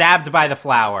stabbed by the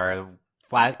flower.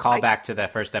 Call back to the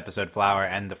first episode flower,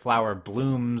 and the flower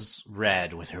blooms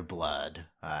red with her blood.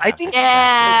 I think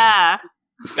the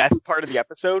best part of the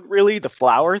episode, really, the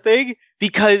flower thing,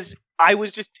 because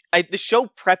the show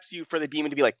preps you for the demon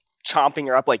to be like chomping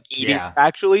her up, like eating her,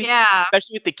 actually. Yeah.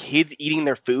 Especially with the kids eating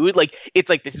their food. Like, it's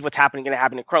like, this is what's going to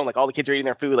happen to Crone. Like, all the kids are eating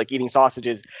their food, like eating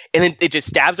sausages. And then it just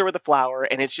stabs her with a flower.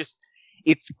 And it's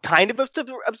kind of a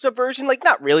subversion. Like,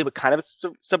 not really, but kind of a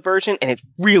subversion. And it's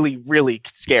really, really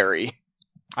scary.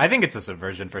 I think it's a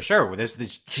subversion for sure. This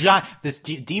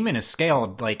demon is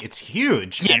scaled, like, it's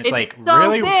huge. And it's like, so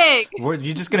really? Big.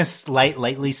 You're just going to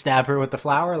lightly stab her with the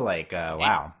flower? Like,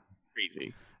 wow. It's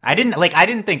crazy. I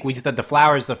didn't think we said the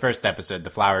flower is the first episode,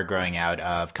 the flower growing out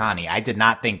of Connie. I did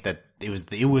not think that it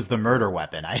was the murder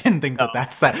weapon. I didn't think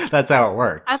that's how it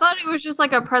worked. I thought it was just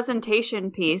like a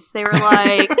presentation piece. They were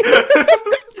like,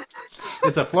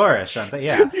 it's a flourish.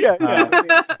 Yeah.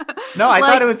 No, I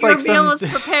thought it was like your meal is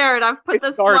prepared. I've put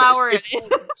this flower in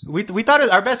it. We thought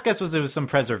our best guess was it was some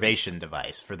preservation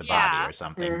device for the body or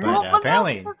something, but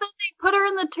apparently they put her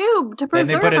in the tube to preserve her. And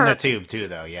they put her in the tube too,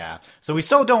 though. Yeah. So we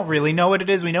still don't really know what it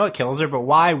is. We know it kills her, but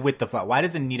why with the flower? Why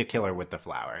does it need a killer with the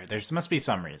flower? There must be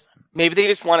some reason. Maybe they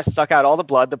just want to suck out all the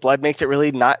blood. The blood makes it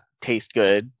really not taste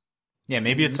good. Yeah,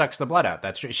 maybe it sucks the blood out.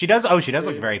 That's true. She does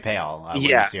look very pale when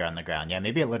you see her on the ground. Yeah,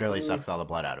 maybe it literally sucks all the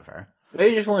blood out of her.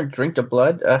 Maybe you just want to drink the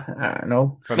blood. I don't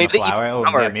know. From the flower?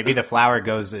 Yeah, maybe the flower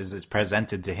is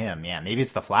presented to him. Yeah, maybe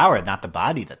it's the flower, not the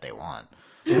body that they want.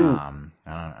 I don't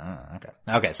know.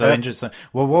 Okay. So interesting.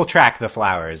 We'll track the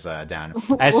flowers down.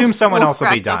 I assume someone else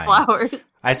will be dying.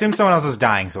 I assume someone else is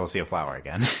dying, so we'll see a flower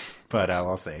again. But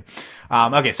we'll see.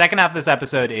 Okay, second half of this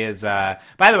episode is,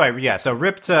 by the way, yeah, so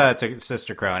rip to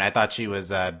Sister Crone. I thought she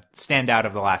was standout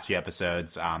of the last few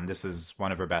episodes. This is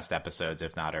one of her best episodes,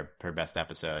 if not her best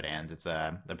episode, and it's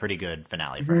a pretty good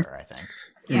finale for her, I think.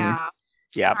 Yeah.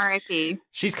 Yeah. R.I.P.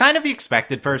 She's kind of the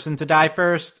expected person to die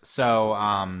first, so,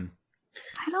 I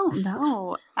don't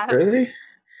know. Really?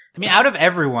 I mean,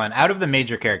 out of the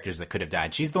major characters that could have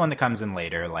died, she's the one that comes in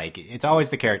later. Like, it's always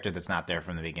the character that's not there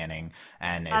from the beginning,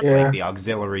 and it's like the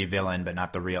auxiliary villain, but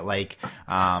not the real. Like,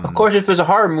 of course, if it's a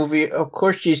horror movie, of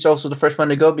course she's also the first one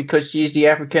to go because she's the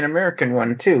African American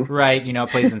one too. Right,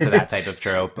 plays into that type of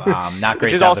trope. Not great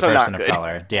to have the person of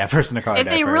color. Yeah, person of color. If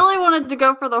they really wanted to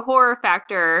go for the horror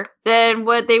factor, then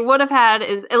what they would have had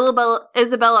is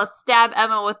Isabella stab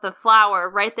Emma with the flower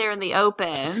right there in the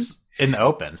open. In the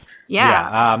open.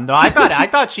 Yeah. No, I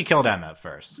thought she killed Emma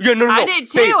first. Yeah, no. I did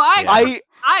too. Same. I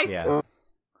Yeah.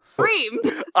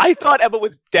 screamed. I thought Emma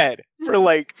was dead for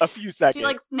like a few seconds. She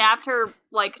like snapped her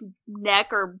like neck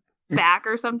or back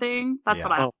or something. That's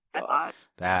what I thought.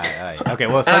 Okay,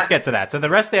 well, so let's get to that. So the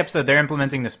rest of the episode, they're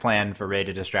implementing this plan for Ray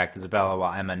to distract Isabella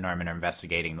while Emma and Norman are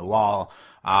investigating the wall.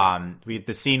 We have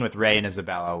the scene with Ray and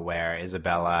Isabella where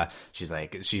Isabella,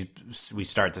 we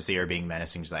start to see her being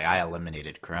menacing. She's like, I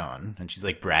eliminated Crone. And she's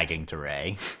like bragging to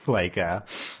Ray, like,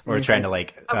 or trying to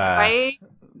like, Ray?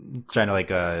 trying to like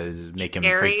make him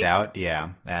freaked out. Yeah.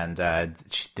 And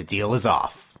the deal is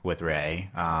off with Ray.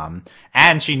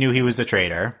 And she knew he was a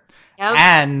traitor. Yep.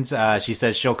 And she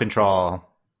says she'll control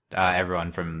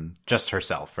everyone from just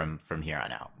herself from here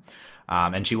on out.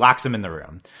 And she locks him in the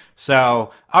room.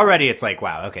 So already it's like,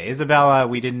 wow, okay, Isabella,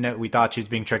 we thought she was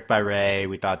being tricked by Ray.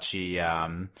 We thought she,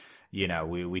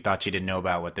 we thought she didn't know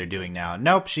about what they're doing now.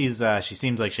 Nope, she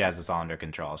seems like she has this all under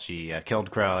control. She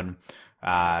killed Crone,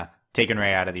 taken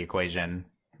Ray out of the equation,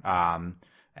 and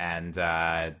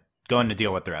going to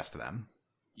deal with the rest of them.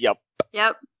 Yep.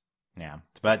 Yeah,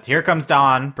 but here comes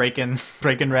Dawn breaking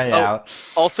Ray out.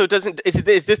 Also, is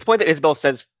this the point that Isabel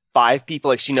says 5 people?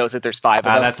 Like she knows that there's 5 of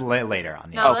them? That's later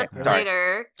on. Yeah. No, that's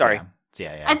later. Sorry.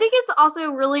 Yeah. I think it's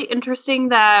also really interesting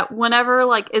that whenever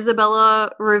like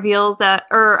Isabella reveals that,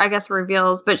 or I guess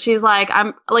reveals, but she's like,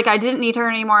 I didn't need her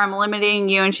anymore. I'm eliminating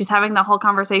you. And she's having the whole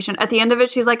conversation. At the end of it,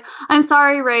 she's like, I'm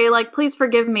sorry, Ray. Like, please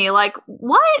forgive me. Like,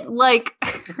 what? Like,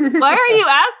 why are you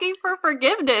asking for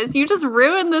forgiveness? You just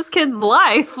ruined this kid's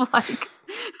life. Like,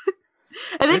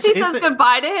 and then she says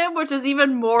goodbye to him, which is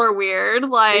even more weird.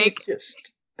 Like,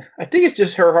 I think it's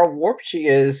just how warped she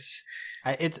is.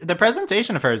 It's the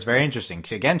presentation of her is very interesting.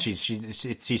 Again, she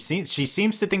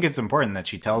seems to think it's important that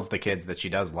she tells the kids that she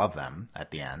does love them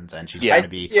at the end, and she's trying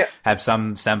to have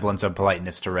some semblance of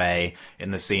politeness to Ray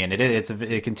in the scene.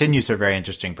 It continues her very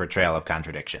interesting portrayal of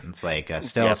contradictions. Like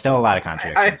still a lot of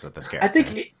contradictions with this character. I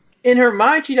think in her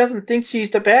mind she doesn't think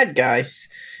she's the bad guy.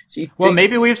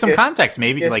 Maybe we have some context.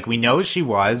 Maybe like we know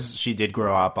she did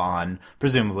grow up on,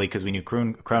 presumably because we knew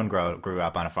Crone grew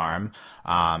up on a farm.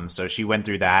 So she went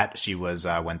through that. She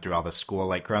went through all the school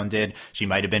like Crone did. She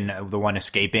might have been the one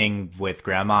escaping with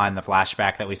Grandma in the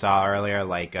flashback that we saw earlier.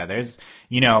 Like there's,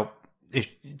 to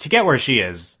get where she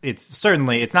is, it's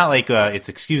not like it's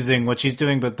excusing what she's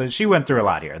doing, but she went through a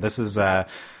lot here. This is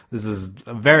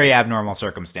very abnormal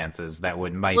circumstances that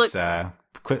might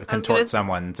contort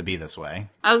someone to be this way.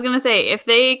 I was going to say, if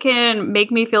they can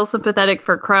make me feel sympathetic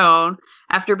for Crone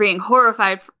after being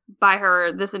horrified by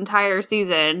her this entire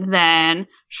season, then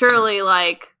surely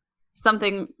like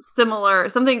something similar,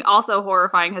 something also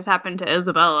horrifying has happened to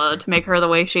Isabella to make her the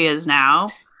way she is now.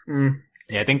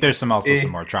 Yeah, I think there's some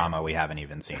more trauma we haven't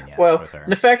even seen yet with her.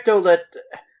 The fact though that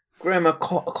Grandma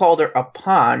called her a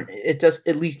pawn, it does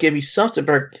at least give you something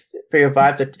for your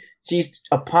vibe that she's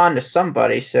a pawn to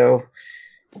somebody. So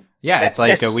yeah, it's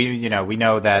like we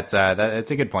know that it's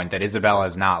a good point that Isabella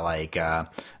is not like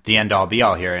the end all be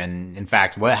all here, and in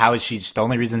fact, how is she? The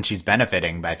only reason she's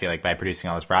benefiting, I feel like, by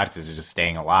producing all this product is just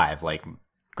staying alive. Like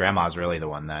Grandma's really the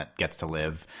one that gets to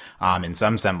live in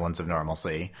some semblance of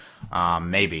normalcy,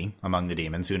 maybe among the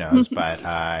demons, who knows? But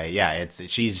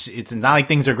it's not like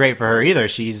things are great for her either.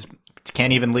 She's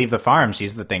can't even leave the farm.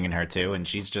 She's the thing in her too, and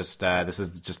she's just this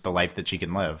is just the life that she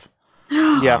can live.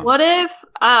 Yeah. What if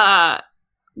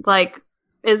like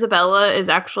Isabella is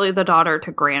actually the daughter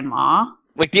to Grandma?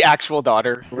 Like the actual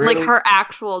daughter? Really? Like her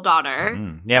actual daughter?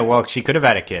 Yeah, well, she could have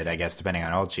had a kid, I guess, depending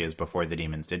on how old she is before the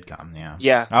demons did come. Yeah.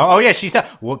 Yeah. Oh yeah, she said,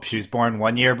 whoops, she was born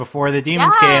 1 year before the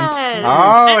demons came.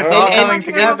 Oh, it's all coming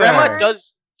together.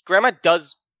 Grandma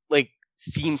does like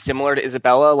seem similar to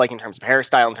Isabella, like in terms of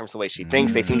hairstyle, in terms of the way she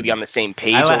thinks. They seem to be on the same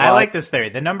page. I like this theory.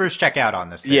 The numbers check out on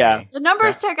this theory. Yeah. The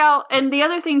numbers check out. And the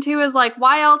other thing too is like,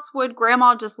 why else would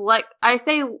Grandma just let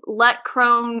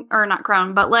Crone, or not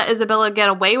Crone, but let Isabella get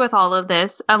away with all of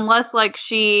this, unless like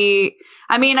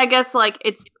I guess like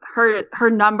it's her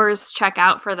numbers check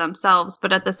out for themselves,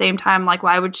 but at the same time, like,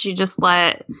 why would she just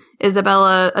let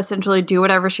Isabella essentially do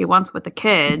whatever she wants with the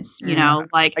kids? You know,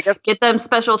 like, I guess, get them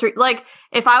special treat. Like,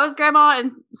 if I was Grandma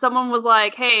and someone was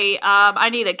like, "Hey, I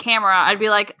need a camera," I'd be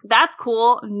like, "That's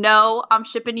cool. No, I'm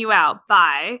shipping you out.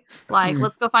 Bye. Like,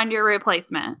 let's go find your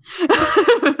replacement."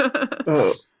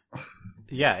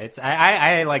 Yeah, it's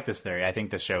I like this theory. I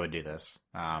think the show would do this.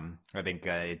 I think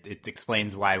it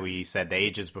explains why we said the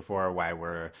ages before, why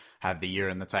have the year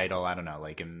in the title. I don't know,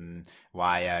 like,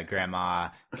 why Grandma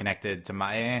connected to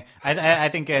my. I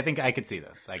think I could see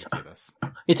this. I could see this.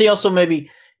 You think also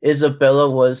maybe Isabella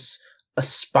was a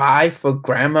spy for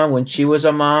Grandma when she was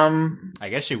a mom? I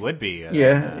guess she would be.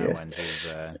 When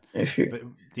she was.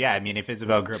 Yeah, I mean, if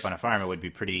Isabel grew up on a farm, it would be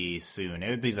pretty soon. It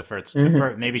would be the first.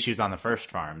 Maybe she was on the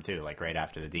first farm too, like right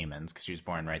after the demons, because she was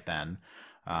born right then,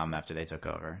 after they took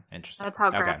over. Interesting. That's how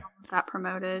Grandma got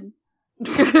promoted.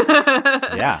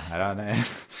 Yeah, I don't know.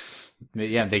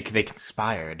 Yeah, they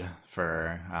conspired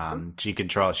for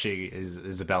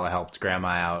Isabella helped Grandma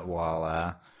out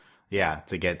while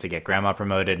to get Grandma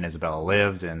promoted, and Isabella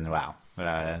lived, and wow.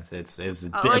 It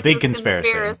was a big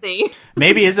conspiracy.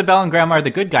 Maybe Isabel and Grandma are the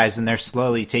good guys, and they're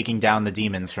slowly taking down the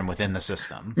demons from within the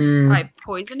system. By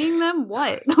poisoning them?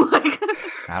 What?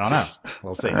 I don't know.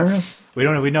 We'll see.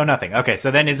 We know nothing. Okay,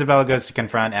 so then Isabella goes to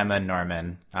confront Emma and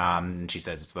Norman. And she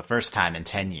says, "It's the first time in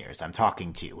 10 years I'm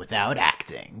talking to you without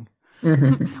acting."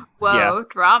 Whoa,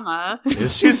 drama.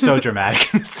 She was so dramatic.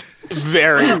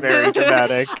 Very, very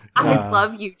dramatic. I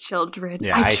love you, children.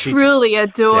 Yeah, I truly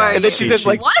adore you. And then she says,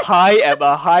 like, "Hi,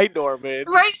 Emma. Hi, Norman."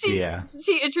 Right?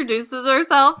 She introduces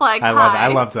herself like, I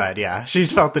loved that, yeah.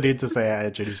 She's felt the need to say,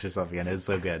 introduce yourself again. It's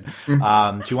so good.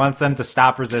 She wants them to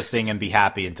stop resisting and be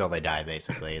happy until they die,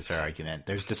 basically, is her argument.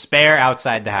 There's despair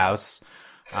outside the house,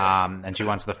 and she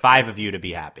wants the 5 of you to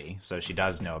be happy. So she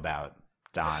does know about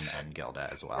Don and Gilda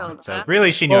as well. So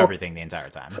really, she knew everything the entire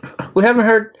time. We haven't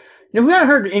heard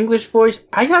English voice.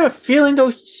 I have a feeling,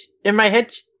 though, in my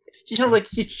head, she sounds like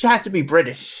she has to be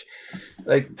British.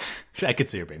 Like, I could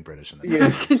see her being British in the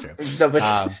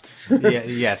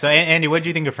yeah. So, Andy, what do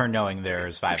you think of her knowing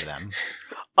there's 5 of them?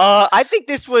 I think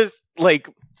this was like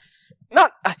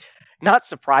not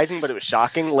surprising, but it was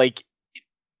shocking. Like,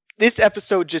 this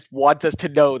episode just wants us to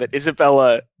know that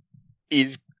Isabella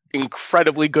is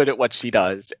incredibly good at what she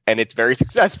does, and it's very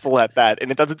successful at that,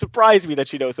 and it doesn't surprise me that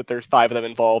she knows that there's 5 of them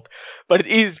involved, but it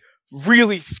is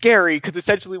really scary because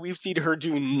essentially we've seen her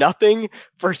do nothing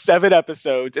for 7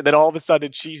 episodes, and then all of a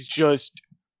sudden she's just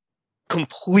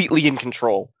completely in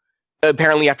control,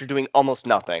 apparently after doing almost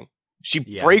nothing. She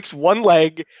breaks one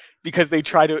leg because they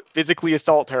try to physically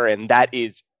assault her, and that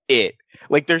is it.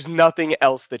 Like, there's nothing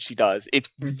else that she does. It's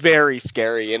very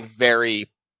scary and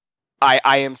very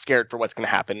I am scared for what's going to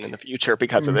happen in the future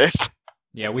because of this.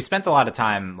 Yeah, we spent a lot of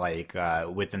time, like,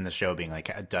 within the show being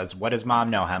like, what does Mom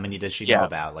know? How many does she know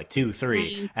about? Like, 2,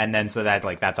 3. And then so that,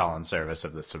 like, that's all in service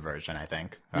of the subversion, I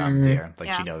think. There.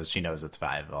 Like, she knows it's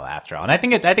 5 after all. And I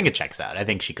think it checks out. I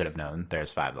think she could have known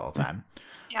there's 5 the whole time.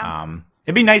 Yeah.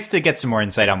 It'd be nice to get some more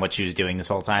insight on what she was doing this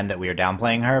whole time that we were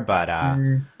downplaying her, but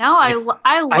no,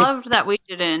 I loved that we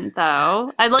didn't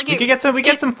though. I like we get some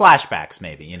flashbacks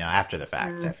maybe, after the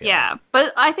fact. I feel like.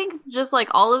 But I think just like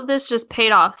all of this just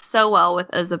paid off so well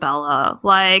with Isabella,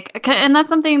 like, and that's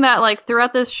something that like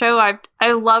throughout this show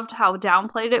I loved how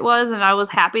downplayed it was, and I was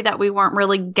happy that we weren't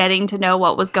really getting to know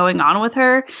what was going on with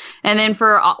her, and then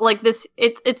for like this,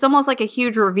 it's almost like a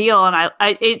huge reveal, and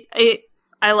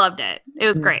I loved it. It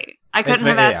was great. I couldn't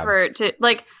have asked for it to,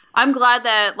 like, I'm glad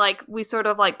that, like, we sort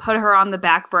of, like, put her on the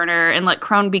back burner and let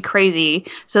Crone be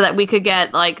crazy so that we could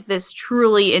get, like, this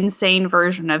truly insane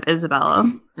version of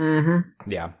Isabella.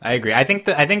 Yeah, I agree. I think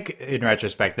in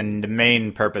retrospect, the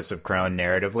main purpose of Crone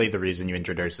narratively, the reason you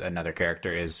introduce another character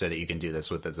is so that you can do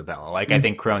this with Isabella. Like, I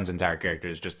think Crone's entire character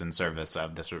is just in service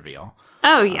of this reveal.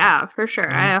 Oh, yeah, for sure.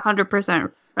 I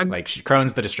 100% like,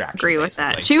 Crone's the distraction. Agree with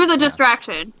that. She was a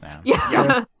distraction.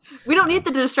 Yeah. We don't need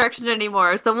the distraction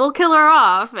anymore, so we'll kill her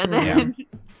off, and then.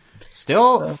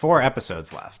 Still 4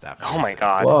 episodes left after this. My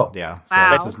god. Whoa. Yeah. So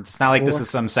it's not like this is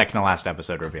some second to last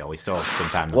episode reveal. We still have some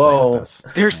time to play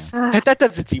with this. That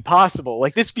doesn't seem possible.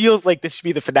 Like, this feels like this should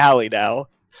be the finale now.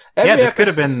 This could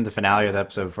have been the finale of the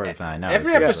episode before the finale. No,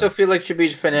 every episode feels like should be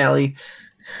the finale.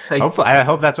 Like, hopefully, I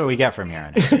hope that's what we get from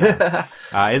here.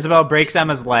 Isabel breaks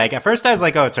Emma's leg. At first, I was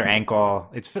like, "Oh, it's her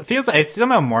ankle." It feels like it's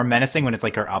somehow more menacing when it's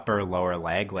like her upper lower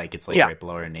leg, like it's like right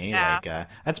below her knee. Yeah. Like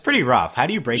that's pretty rough. How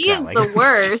do you break that leg? The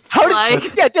worst.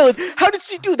 Dylan, how did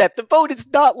she do that? The bone is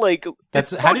not like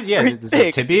is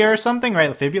it tibia or something,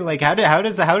 right? Fibula. Like how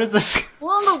does this?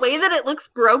 Well, the way that it looks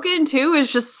broken too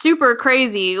is just super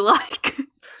crazy.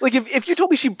 Like, if you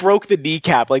told me she broke the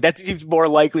kneecap, like, that seems more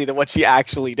likely than what she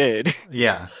actually did.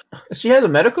 Yeah. She has a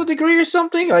medical degree or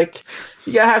something? Like,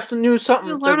 you gotta have to know something.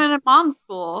 She was learning at mom's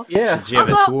school. Yeah. Did she have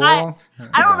a tool? I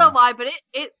don't know why, but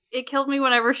it killed me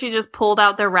whenever she just pulled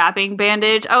out the wrapping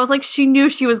bandage. I was like, she knew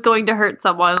she was going to hurt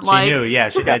someone. She knew, yeah.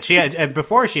 She had,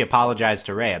 before she apologized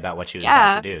to Ray about what she was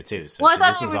about to do, too. So I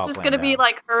thought it was just going to be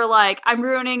like her, like, I'm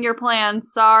ruining your plan,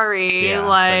 sorry. Yeah,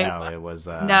 like, but no, it was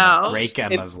no. break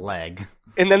Emma's leg.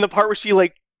 And then the part where she,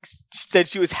 like, said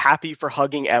she was happy for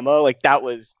hugging Emma. Like, that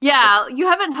was... Yeah, you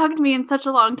haven't hugged me in such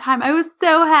a long time. I was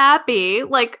so happy.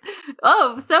 Like,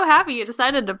 oh, so happy you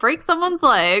decided to break someone's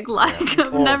leg. Like,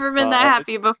 I've never been that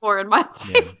happy before in my life.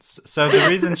 Yeah. So the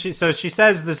reason she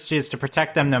says this, she is to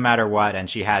protect them no matter what, and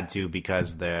she had to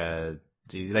because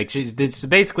it's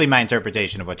basically my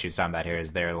interpretation of what she's talking about here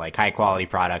is they're like high quality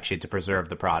products. She had to preserve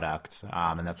the product,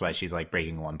 and that's why she's like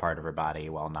breaking one part of her body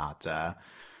while not,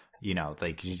 it's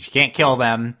like she can't kill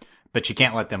them, but she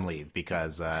can't let them leave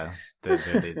because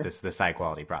this high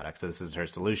quality product. So this is her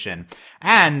solution,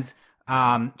 and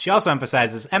she also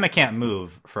emphasizes Emma can't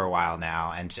move for a while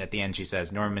now, and at the end she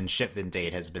says Norman's shipment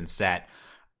date has been set.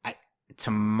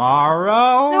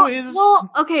 Tomorrow is...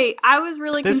 Well, okay, I was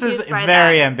really confused by that. This is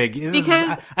very ambiguous.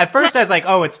 Because at first I was like,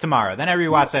 oh, it's tomorrow. Then I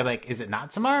rewatched it, I'm like, is it not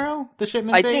tomorrow, the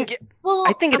shipment date?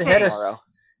 I think it's tomorrow.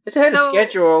 It's ahead of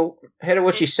schedule, ahead of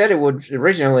what she said it would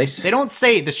originally. They don't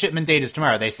say the shipment date is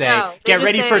tomorrow. They say, get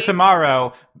ready for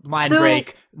tomorrow, line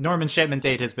break, Norman's shipment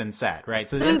date has been set, right?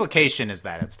 So the implication is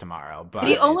that it's tomorrow. But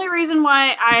the only reason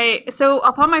why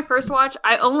upon my first watch,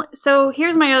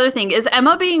 here's my other thing. Is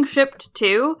Emma being shipped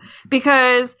too?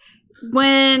 Because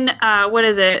when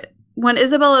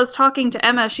Isabella is talking to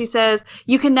Emma, she says,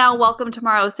 you can now welcome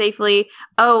tomorrow safely.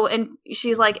 Oh, and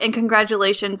she's like, and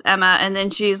congratulations, Emma. And then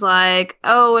she's like,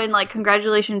 oh, and like,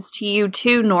 congratulations to you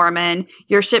too, Norman.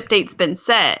 Your ship date's been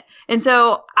set. And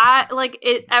so at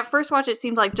first watch, it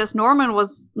seemed like just Norman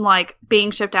was like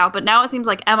being shipped out. But now it seems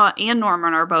like Emma and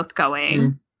Norman are both going.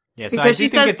 Mm. Yeah, so because she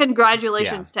says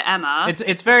congratulations to Emma.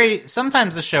 It's very...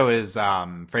 Sometimes the show is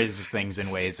phrases things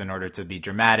in ways in order to be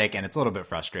dramatic, and it's a little bit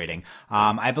frustrating.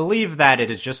 I believe that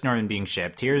it is just Norman being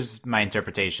shipped. Here's my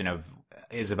interpretation of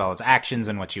Isabella's actions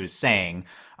and what she was saying.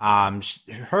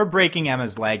 Her breaking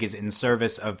Emma's leg is in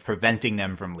service of preventing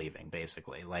them from leaving,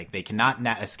 basically. Like, they cannot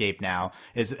escape now.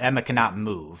 Emma cannot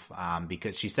move,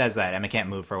 because she says that Emma can't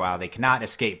move for a while. They cannot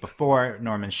escape before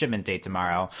Norman's shipment date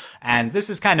tomorrow. And this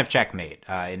is kind of checkmate,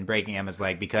 in breaking Emma's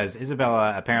leg, because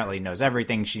Isabella apparently knows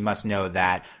everything. She must know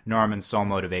that Norman's sole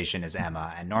motivation is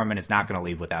Emma, and Norman is not going to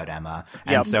leave without Emma.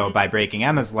 And so by breaking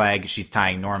Emma's leg, she's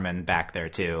tying Norman back there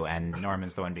too, and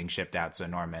Norman's the one being shipped out, so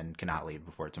Norman cannot leave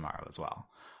before tomorrow as well.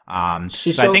 I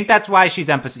think that's why she's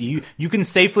emphasizing you can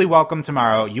safely welcome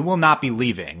tomorrow. You will not be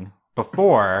leaving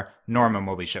before Norman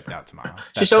will be shipped out tomorrow.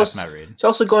 That's my read. She's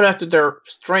also going after their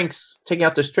strengths, taking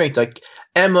out their strength. Like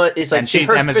Emma is like, and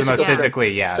Emma's the most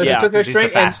physically, So she took her she's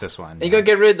strength, the fastest one. And you're gonna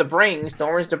get rid of the brains.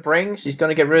 Norman's the brains. She's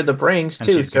gonna get rid of the brains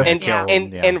too.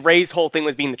 And Ray's whole thing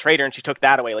was being the traitor, and she took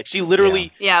that away. Like she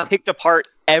literally picked apart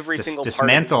every single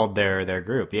dismantled their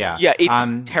group. Yeah,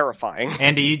 it's terrifying.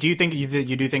 Andy, do you think you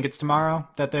do think it's tomorrow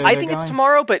that they're? I think it's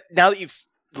tomorrow, but now that you've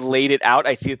laid it out,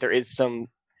 I see that there is some.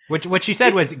 What she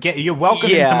said was, "You're welcome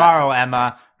in tomorrow,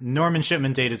 Emma. Norman's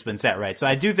shipment date has been set, right?" So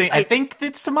I think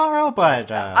it's tomorrow, but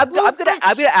I'm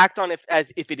gonna act on it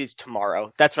as if it is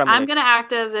tomorrow. That's what I'm gonna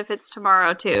act as if it's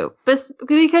tomorrow too, but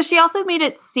because she also made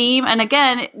it seem, and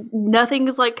again, nothing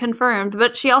is like confirmed,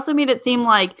 but she also made it seem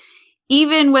like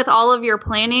even with all of your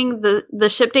planning, the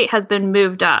ship date has been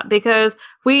moved up because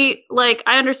I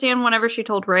understand whenever she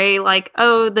told Ray like,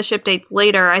 oh, the ship date's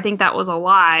later. I think that was a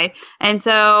lie,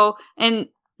 and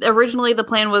originally the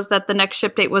plan was that the next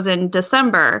ship date was in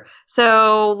December.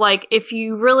 So like if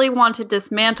you really want to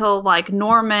dismantle like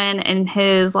Norman and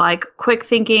his like quick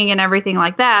thinking and everything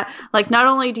like that, like not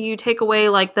only do you take away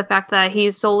like the fact that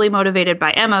he's solely motivated by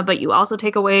Emma, but you also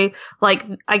take away like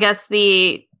I guess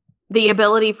the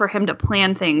ability for him to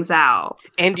plan things out.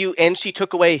 And she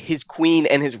took away his queen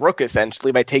and his rook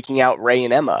essentially by taking out Ray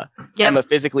and Emma. Yep. Emma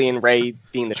physically and Ray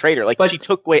being the traitor. Like she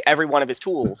took away every one of his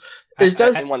tools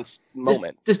in one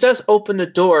moment. This does open the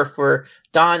door for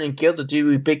Don and Gilda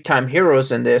to be big time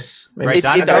heroes in this. I mean, right,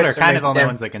 Don and Gilda are kind of the only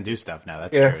ones that can do stuff now.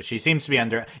 That's true. She seems to be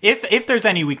under. If there's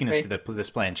any weakness to this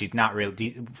plan, she's not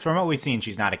really. From what we've seen,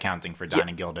 she's not accounting for Don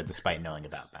and Gilda, despite knowing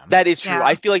about them. That is true. Yeah.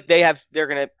 I feel like they're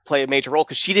going to play a major role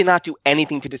because she did not do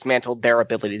anything to dismantle their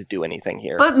ability to do anything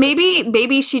here. But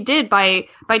maybe she did by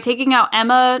taking out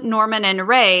Emma, Norman, and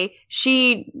Ray.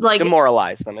 She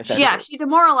demoralized them. Essentially. Yeah, she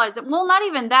demoralized them. Well, not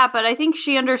even that, but I think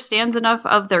she understands enough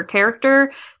of their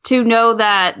character to know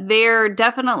that they're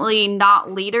definitely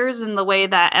not leaders in the way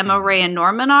that Emma, Ray, and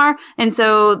Norman are. And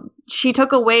so she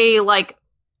took away like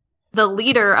the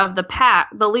leaders of the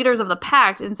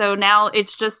pact. And so now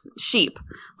it's just sheep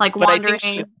like wandering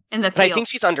in the field. But I think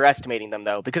she's underestimating them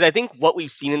though, because I think what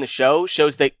we've seen in the show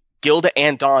shows that Gilda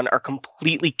and Dawn are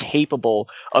completely capable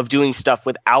of doing stuff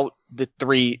without the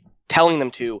three telling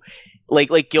them to.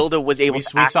 like Gilda was able we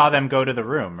to act. saw them go to the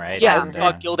room, right? Yeah, and, we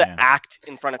saw Gilda act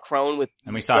in front of Crone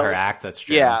and we saw her act. That's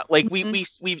true. Yeah, like we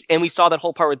saw that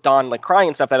whole part with Dawn like crying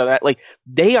and stuff out of that. Like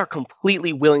they are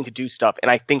completely willing to do stuff, and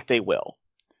I think they will.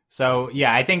 So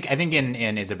yeah, I think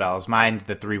in Isabella's mind,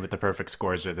 the three with the perfect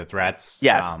scores are the threats.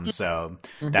 Yeah. So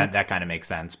that kind of makes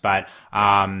sense. But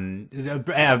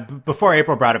before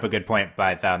April brought up a good point,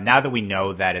 but now that we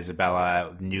know that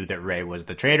Isabella knew that Ray was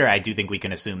the traitor, I do think we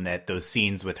can assume that those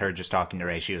scenes with her just talking to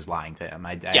Ray, she was lying to him.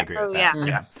 I agree with that. Yeah.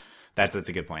 Yes. That's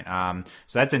a good point.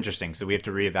 So that's interesting. So we have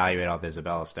to reevaluate all the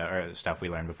Isabella stuff we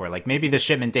learned before. Like maybe the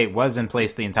shipment date was in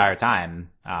place the entire time.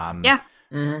 Yeah.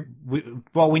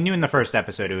 We knew in the first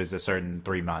episode it was a certain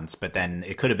 3 months, but then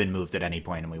it could have been moved at any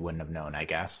point and we wouldn't have known, I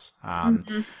guess.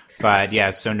 But yeah,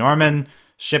 so Norman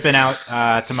shipping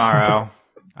out tomorrow.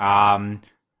 Norman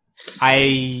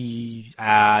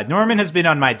has been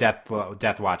on my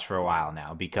death watch for a while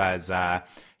now because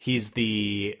he's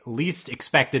the least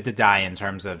expected to die in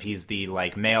terms of he's the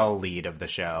like male lead of the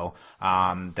show.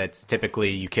 That's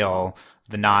typically you kill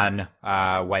the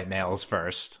non-white males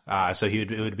first. So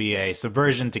it would be a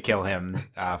subversion to kill him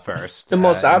first. The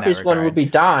most obvious one would be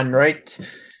Don, right?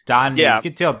 Don, yeah. You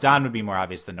could tell Don would be more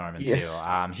obvious than Norman too.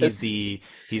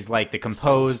 He's like the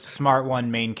composed, smart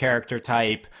one, main character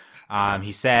type.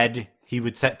 He said he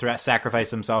would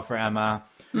sacrifice himself for Emma.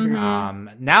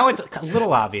 Now it's a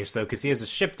little obvious though because he has a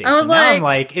ship date. So now I'm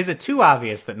like, is it too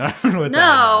obvious that Norman would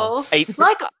die?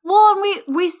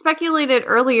 We speculated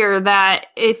earlier that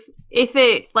if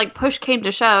it like push came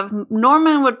to shove,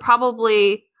 Norman would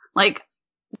probably like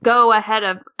go ahead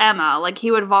of Emma. Like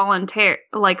he would volunteer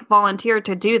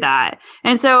to do that.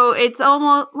 And so it's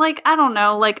almost like, I don't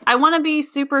know, like I want to be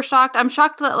super shocked. I'm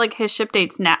shocked that like his ship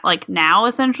date's now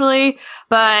essentially,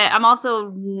 but I'm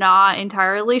also not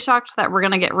entirely shocked that we're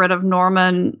going to get rid of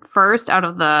Norman first out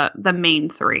of the main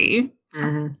three.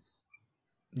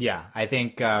 Yeah, I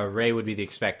think Ray would be the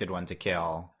expected one to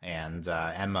kill, and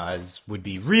Emma's would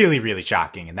be really, really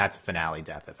shocking, and that's a finale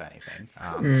death, if anything.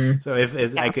 So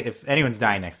if anyone's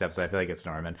dying next episode, I feel like it's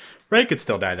Norman. Ray could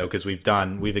still die though, because we've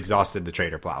exhausted the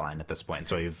traitor plotline at this point,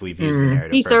 so we've used the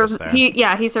narrative. He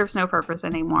serves no purpose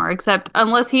anymore, except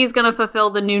unless he's going to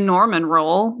fulfill the new Norman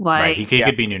role. Right, he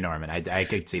could be new Norman. I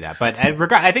could see that, but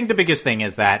I think the biggest thing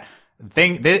is that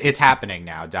it's happening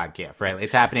now. .gif, right?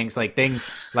 It's happening. It's like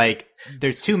things like.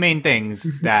 There's two main things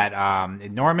that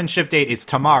Norman's ship date is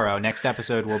tomorrow. Next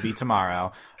episode will be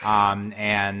tomorrow.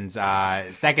 And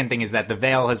second thing is that the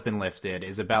veil has been lifted.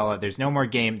 Isabella, there's no more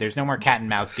cat and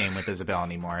mouse game with Isabella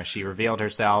anymore. She revealed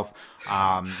herself.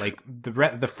 Like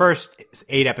the first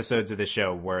 8 episodes of the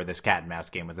show were this cat and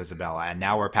mouse game with Isabella, and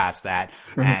now we're past that.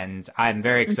 And I'm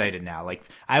very excited now. Like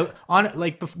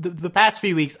the past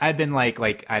few weeks, I've been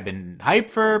I've been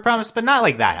hyped for Promise, but not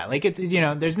like that. Like it's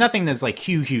there's nothing that's like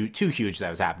too huge that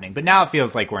was happening, but now it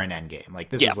feels like we're in Endgame. Like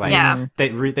this is like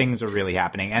that things are really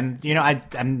happening, and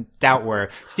I'm doubt where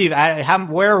Steve.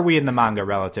 Where are we in the manga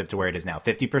relative to where it is now?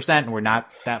 50%. We're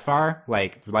not that far.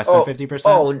 Like less than 50%.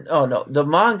 Oh no, the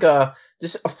manga.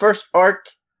 This first arc.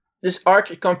 This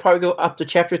arc is going to probably go up to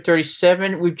chapter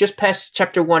 37. We've just passed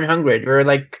chapter 100. We're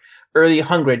like early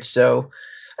 100. So,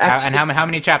 how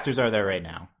many chapters are there right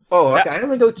now? Oh, okay. I'm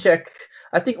gonna go check.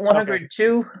 I think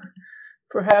 102,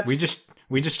 perhaps. We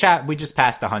just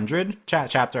passed 100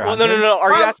 chapter. 100? Well, no.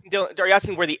 Are you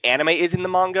asking where the anime is in the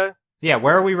manga? Yeah,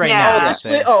 where are we right now? This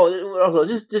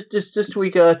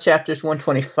week, chapters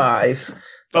 125.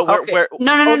 But where?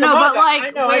 No. But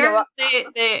like, where's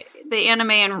the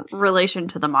anime in relation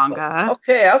to the manga?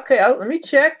 Okay. Let me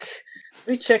check.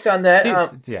 Let me check on that.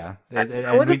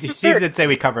 Steve did say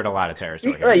we covered a lot of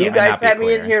territory. Here, you guys had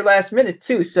me in here last minute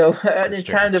too, so I didn't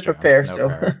time to prepare.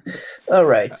 All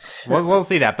right. We'll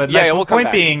see that. But the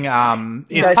point being,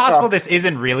 it's possible this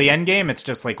isn't really Endgame. It's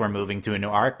just like we're moving to a new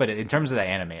arc. But in terms of the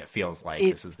anime, it feels like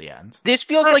this is the end. This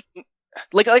feels like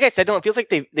I said, Dylan, it feels like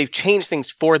they've changed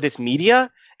things for this media,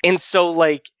 and so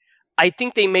like I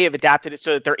think they may have adapted it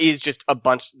so that there is just a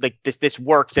bunch like this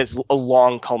works as a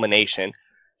long culmination.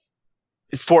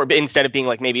 Instead of being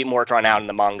like maybe more drawn out in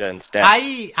the manga instead.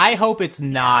 I hope it's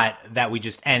not that we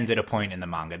just end at a point in the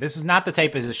manga. This is not the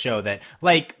type of show that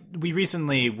like we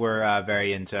recently were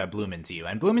very into Bloom Into You,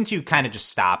 and Bloom Into You kind of just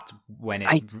stopped when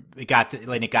it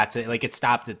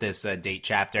stopped at this date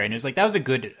chapter, and it was like that was a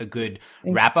good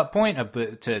wrap up point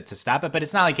to stop it. But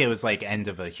it's not like it was like end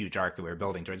of a huge arc that we were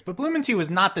building towards. But Bloom Into You is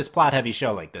not this plot heavy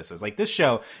show like this is. Like this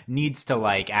show needs to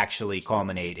like actually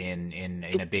culminate in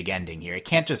a big ending here. It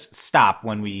can't just stop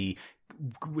when we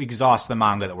exhaust the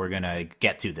manga that we're gonna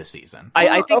get to this season.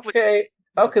 I think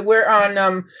okay, we're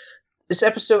on this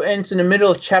episode ends in the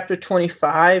middle of chapter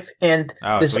 25, and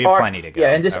this so we have plenty to go.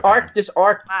 Yeah, and this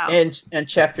arc ends in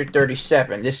chapter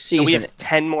 37. This season, so we have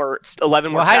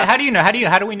 11 more. Well, how do you know? How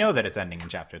do we know that it's ending in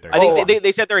chapter 37? I think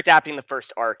they said they're adapting the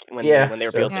first arc when they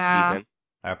revealed this season.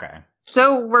 Okay.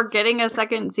 So we're getting a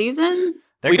second season?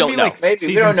 There could be like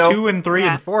seasons 2 and 3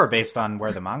 and 4 based on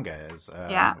where the manga is.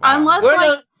 Wow. Unless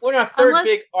we're in our third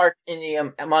big arc in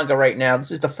the manga right now.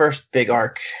 This is the first big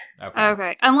arc.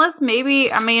 Okay. Unless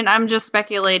maybe, I'm just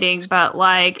speculating, but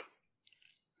like,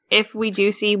 if we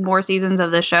do see more seasons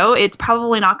of the show, it's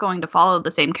probably not going to follow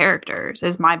the same characters,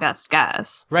 is my best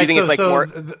guess. Right.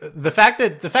 The fact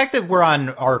that we're on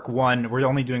arc 1, we're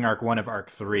only doing arc 1 of arc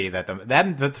 3.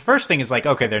 The first thing is like,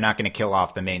 okay, they're not going to kill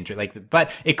off the main, but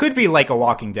it could be like a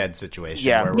Walking Dead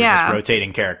situation where we're just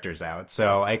rotating characters out.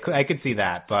 So I could see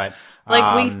that, but.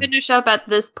 Like, we finish up at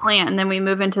this plant, and then we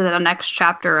move into the next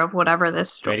chapter of whatever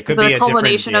this story, it could the be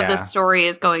culmination of this story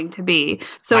is going to be.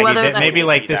 So maybe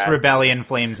like this rebellion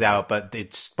flames out, but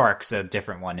it sparks a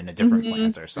different one in a different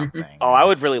plant or something. Oh, I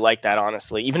would really like that,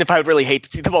 honestly. Even if I would really hate to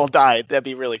see them all die, that'd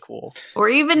be really cool. Or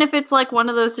even if it's like one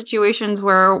of those situations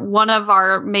where one of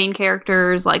our main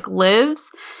characters like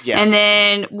lives, and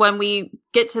then when we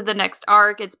get to the next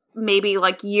arc, it's maybe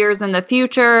like years in the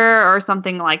future or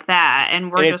something like that,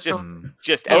 and we're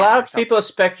just a lot of people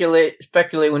speculate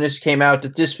when this came out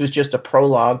that this was just a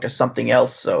prologue to something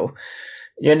else. So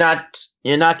you're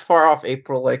not far off,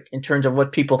 April, like in terms of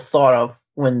what people thought of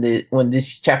when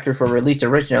these chapters were released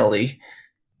originally.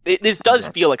 This does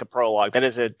feel like a prologue. That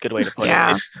is a good way to put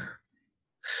it.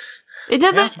 It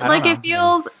doesn't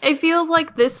it feels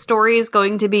like this story is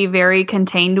going to be very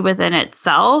contained within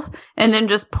itself and then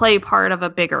just play part of a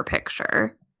bigger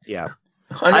picture. Yeah.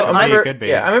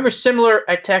 I remember similar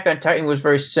Attack on Titan was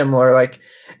very similar. Like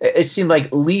it seemed like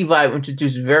Levi was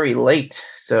introduced very late.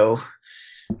 So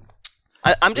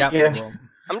I'm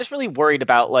just really worried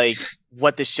about like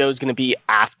what the show's going to be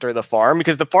after the farm,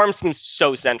 because the farm seems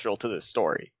so central to this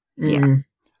story.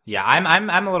 Yeah,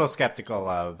 I'm a little skeptical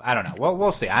of. I don't know. Well,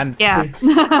 we'll see. I'm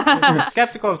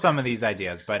skeptical of some of these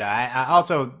ideas, but I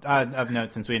also of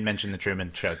note, since we had mentioned the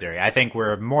Truman Show theory, I think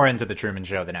we're more into the Truman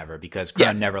Show than ever because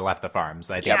Krone never left the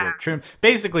farms. I think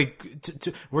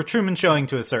we're Truman Showing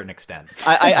to a certain extent.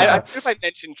 I don't know if I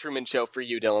mentioned Truman Show for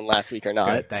you, Dylan, last week or not.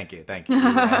 Good. Thank you.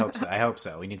 I hope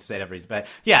so. We need to say it every. But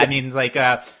yeah, I mean, like.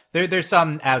 There's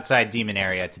some outside demon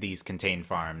area to these contained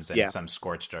farms and some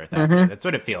scorched earth out there. That's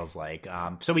what it feels like.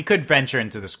 So we could venture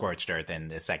into the scorched earth in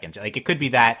the second. Like it could be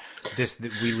that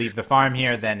we leave the farm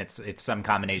here, then it's some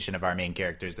combination of our main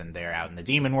characters and they're out in the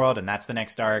demon world, and that's the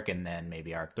next arc. And then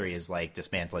maybe arc 3 is like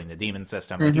dismantling the demon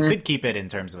system. Like you could keep it in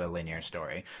terms of a linear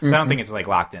story. So I don't think it's like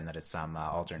locked in that it's some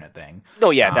alternate thing.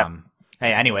 No, yeah.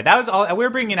 Hey, anyway, that was all.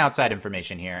 We're bringing outside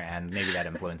information here, and maybe that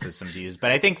influences some views.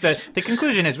 But I think the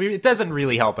conclusion is it doesn't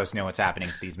really help us know what's happening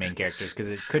to these main characters because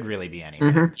it could really be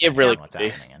anything. It really what's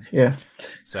happening. Yeah.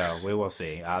 So we will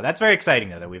see. That's very exciting,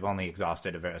 though, that we've only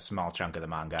exhausted a very small chunk of the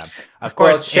manga. Of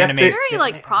course, anime is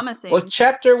very promising. Well,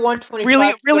 chapter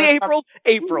 125. Really,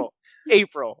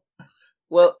 April.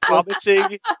 Well,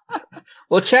 promising.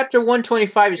 Well, chapter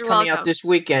 125 is coming out this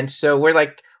weekend, so we're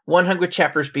like 100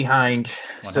 chapters behind.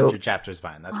 100 chapters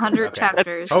behind. That's 100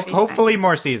 chapters. Hopefully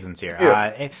more seasons here.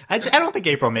 Yeah. I don't think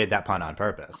April made that pun on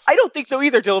purpose. I don't think so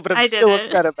either, Dylan, but I'm still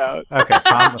upset about. Okay,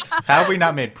 how have we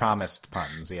not made promised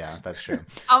puns? Yeah, that's true.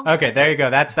 Okay, there you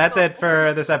go. That's it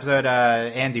for this episode.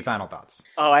 Andy, final thoughts.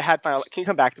 Oh, I had final. Can you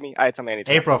come back to me? I had something I need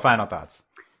to April, final thoughts.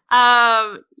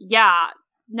 Yeah.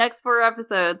 Next 4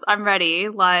 episodes, I'm ready.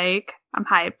 Like, I'm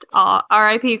hyped.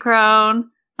 R.I.P. Krone.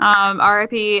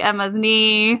 R.I.P. Emma's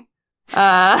knee.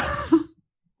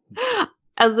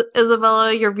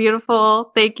 Isabella, you're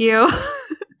beautiful. Thank you.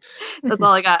 That's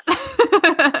all I got.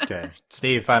 Okay,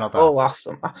 Steve, final thoughts. Oh,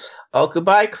 awesome. Oh,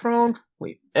 goodbye, Krone.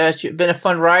 It's been a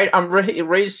fun ride. I'm ready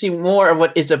to see more of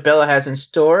what Isabella has in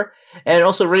store, and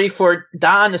also ready for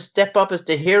Don to step up as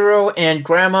the hero and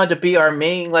Grandma to be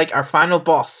our final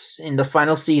boss in the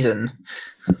final season.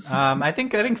 I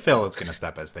think Phil is going to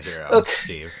step as the hero.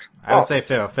 Steve, I would say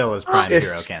Phil is prime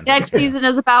hero candidate. Next season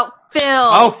is about Phil.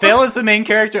 Oh, Phil is the main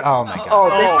character. Oh my god. Oh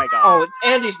my god. Oh, it's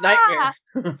Andy's nightmare.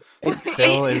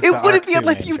 Phil is it wouldn't be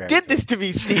unless you did this to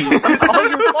me, Steve. It's all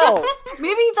your fault.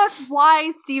 Maybe that's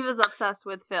why Steve is obsessed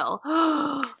with Phil.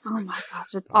 Oh my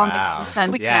gosh, it's all making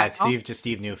sense. Yeah,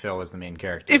 Steve knew Phil was the main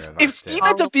character. If Steve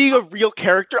ends up being a real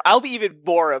character, I'll be even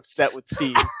more upset with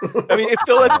Steve. I mean, if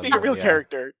Phil ends up being a real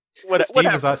character.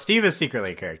 Steve is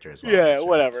secretly a character as well. Yeah,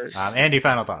 whatever. Andy,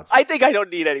 final thoughts. I think I don't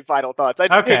need any final thoughts.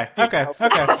 Okay.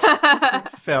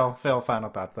 Phil, final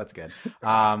thoughts. That's good.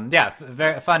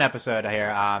 Very fun episode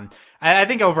here. I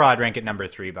think overall I'd rank it number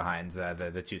 3 behind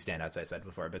the two standouts I said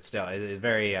before, but still, it's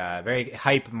very very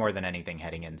hype more than anything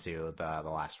heading into the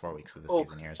last 4 weeks of the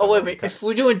season here. So wait, if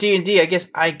we're doing D&D, I guess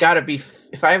I gotta be.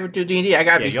 If I ever do D&D, I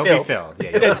gotta be Phil. You'll be Phil. Yeah,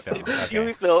 you'll be Phil. Okay. You'll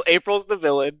be Phil. April's the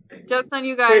villain. Joke's on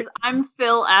you guys. I'm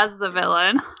Phil as the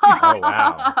villain. Oh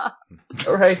wow!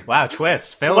 All right. Wow,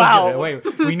 twist. Phil. Wow.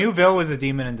 Wait, we knew Phil was a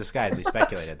demon in disguise. We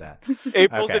speculated that.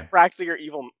 April's practicing her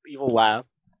evil laugh.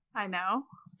 I know.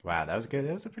 Wow, that was good.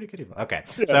 That was a pretty good evil. Okay,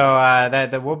 so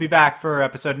that we'll be back for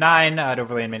episode 9 at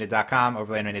overlyanimated.com,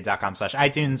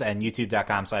 overlyanimated.com/iTunes, and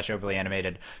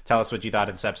youtube.com/overlyanimated. Tell us what you thought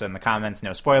of this episode in the comments.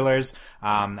 No spoilers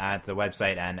at the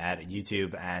website and at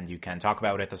YouTube, and you can talk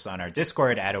about it with us on our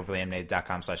Discord at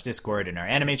overlyanimated.com/Discord and our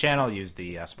anime channel. Use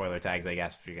the spoiler tags, I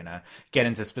guess, if you're gonna get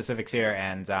into specifics here,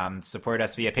 and support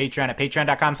us via Patreon at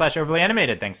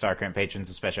patreon.com/overlyanimated. Thanks to our current patrons,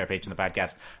 especially our patron of the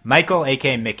podcast, Michael,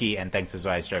 aka Mickey, and thanks as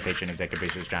always to our patron executive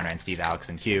producers John and Steve, Alex,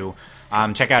 and Q.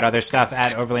 Check out other stuff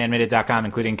at overlyanimated.com,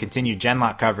 including continued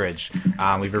Genlock coverage. We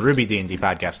have a Ruby D&D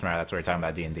podcast tomorrow. That's where we're talking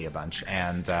about D&D a bunch.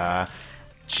 And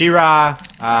She-Ra.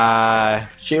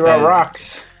 She-Ra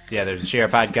rocks. Yeah, there's a She-Ra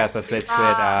podcast. That's basically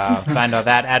it. Find all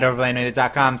that at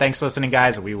overlyanimated.com. Thanks for listening,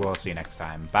 guys. We will see you next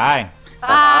time. Bye. Bye.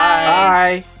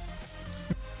 Bye.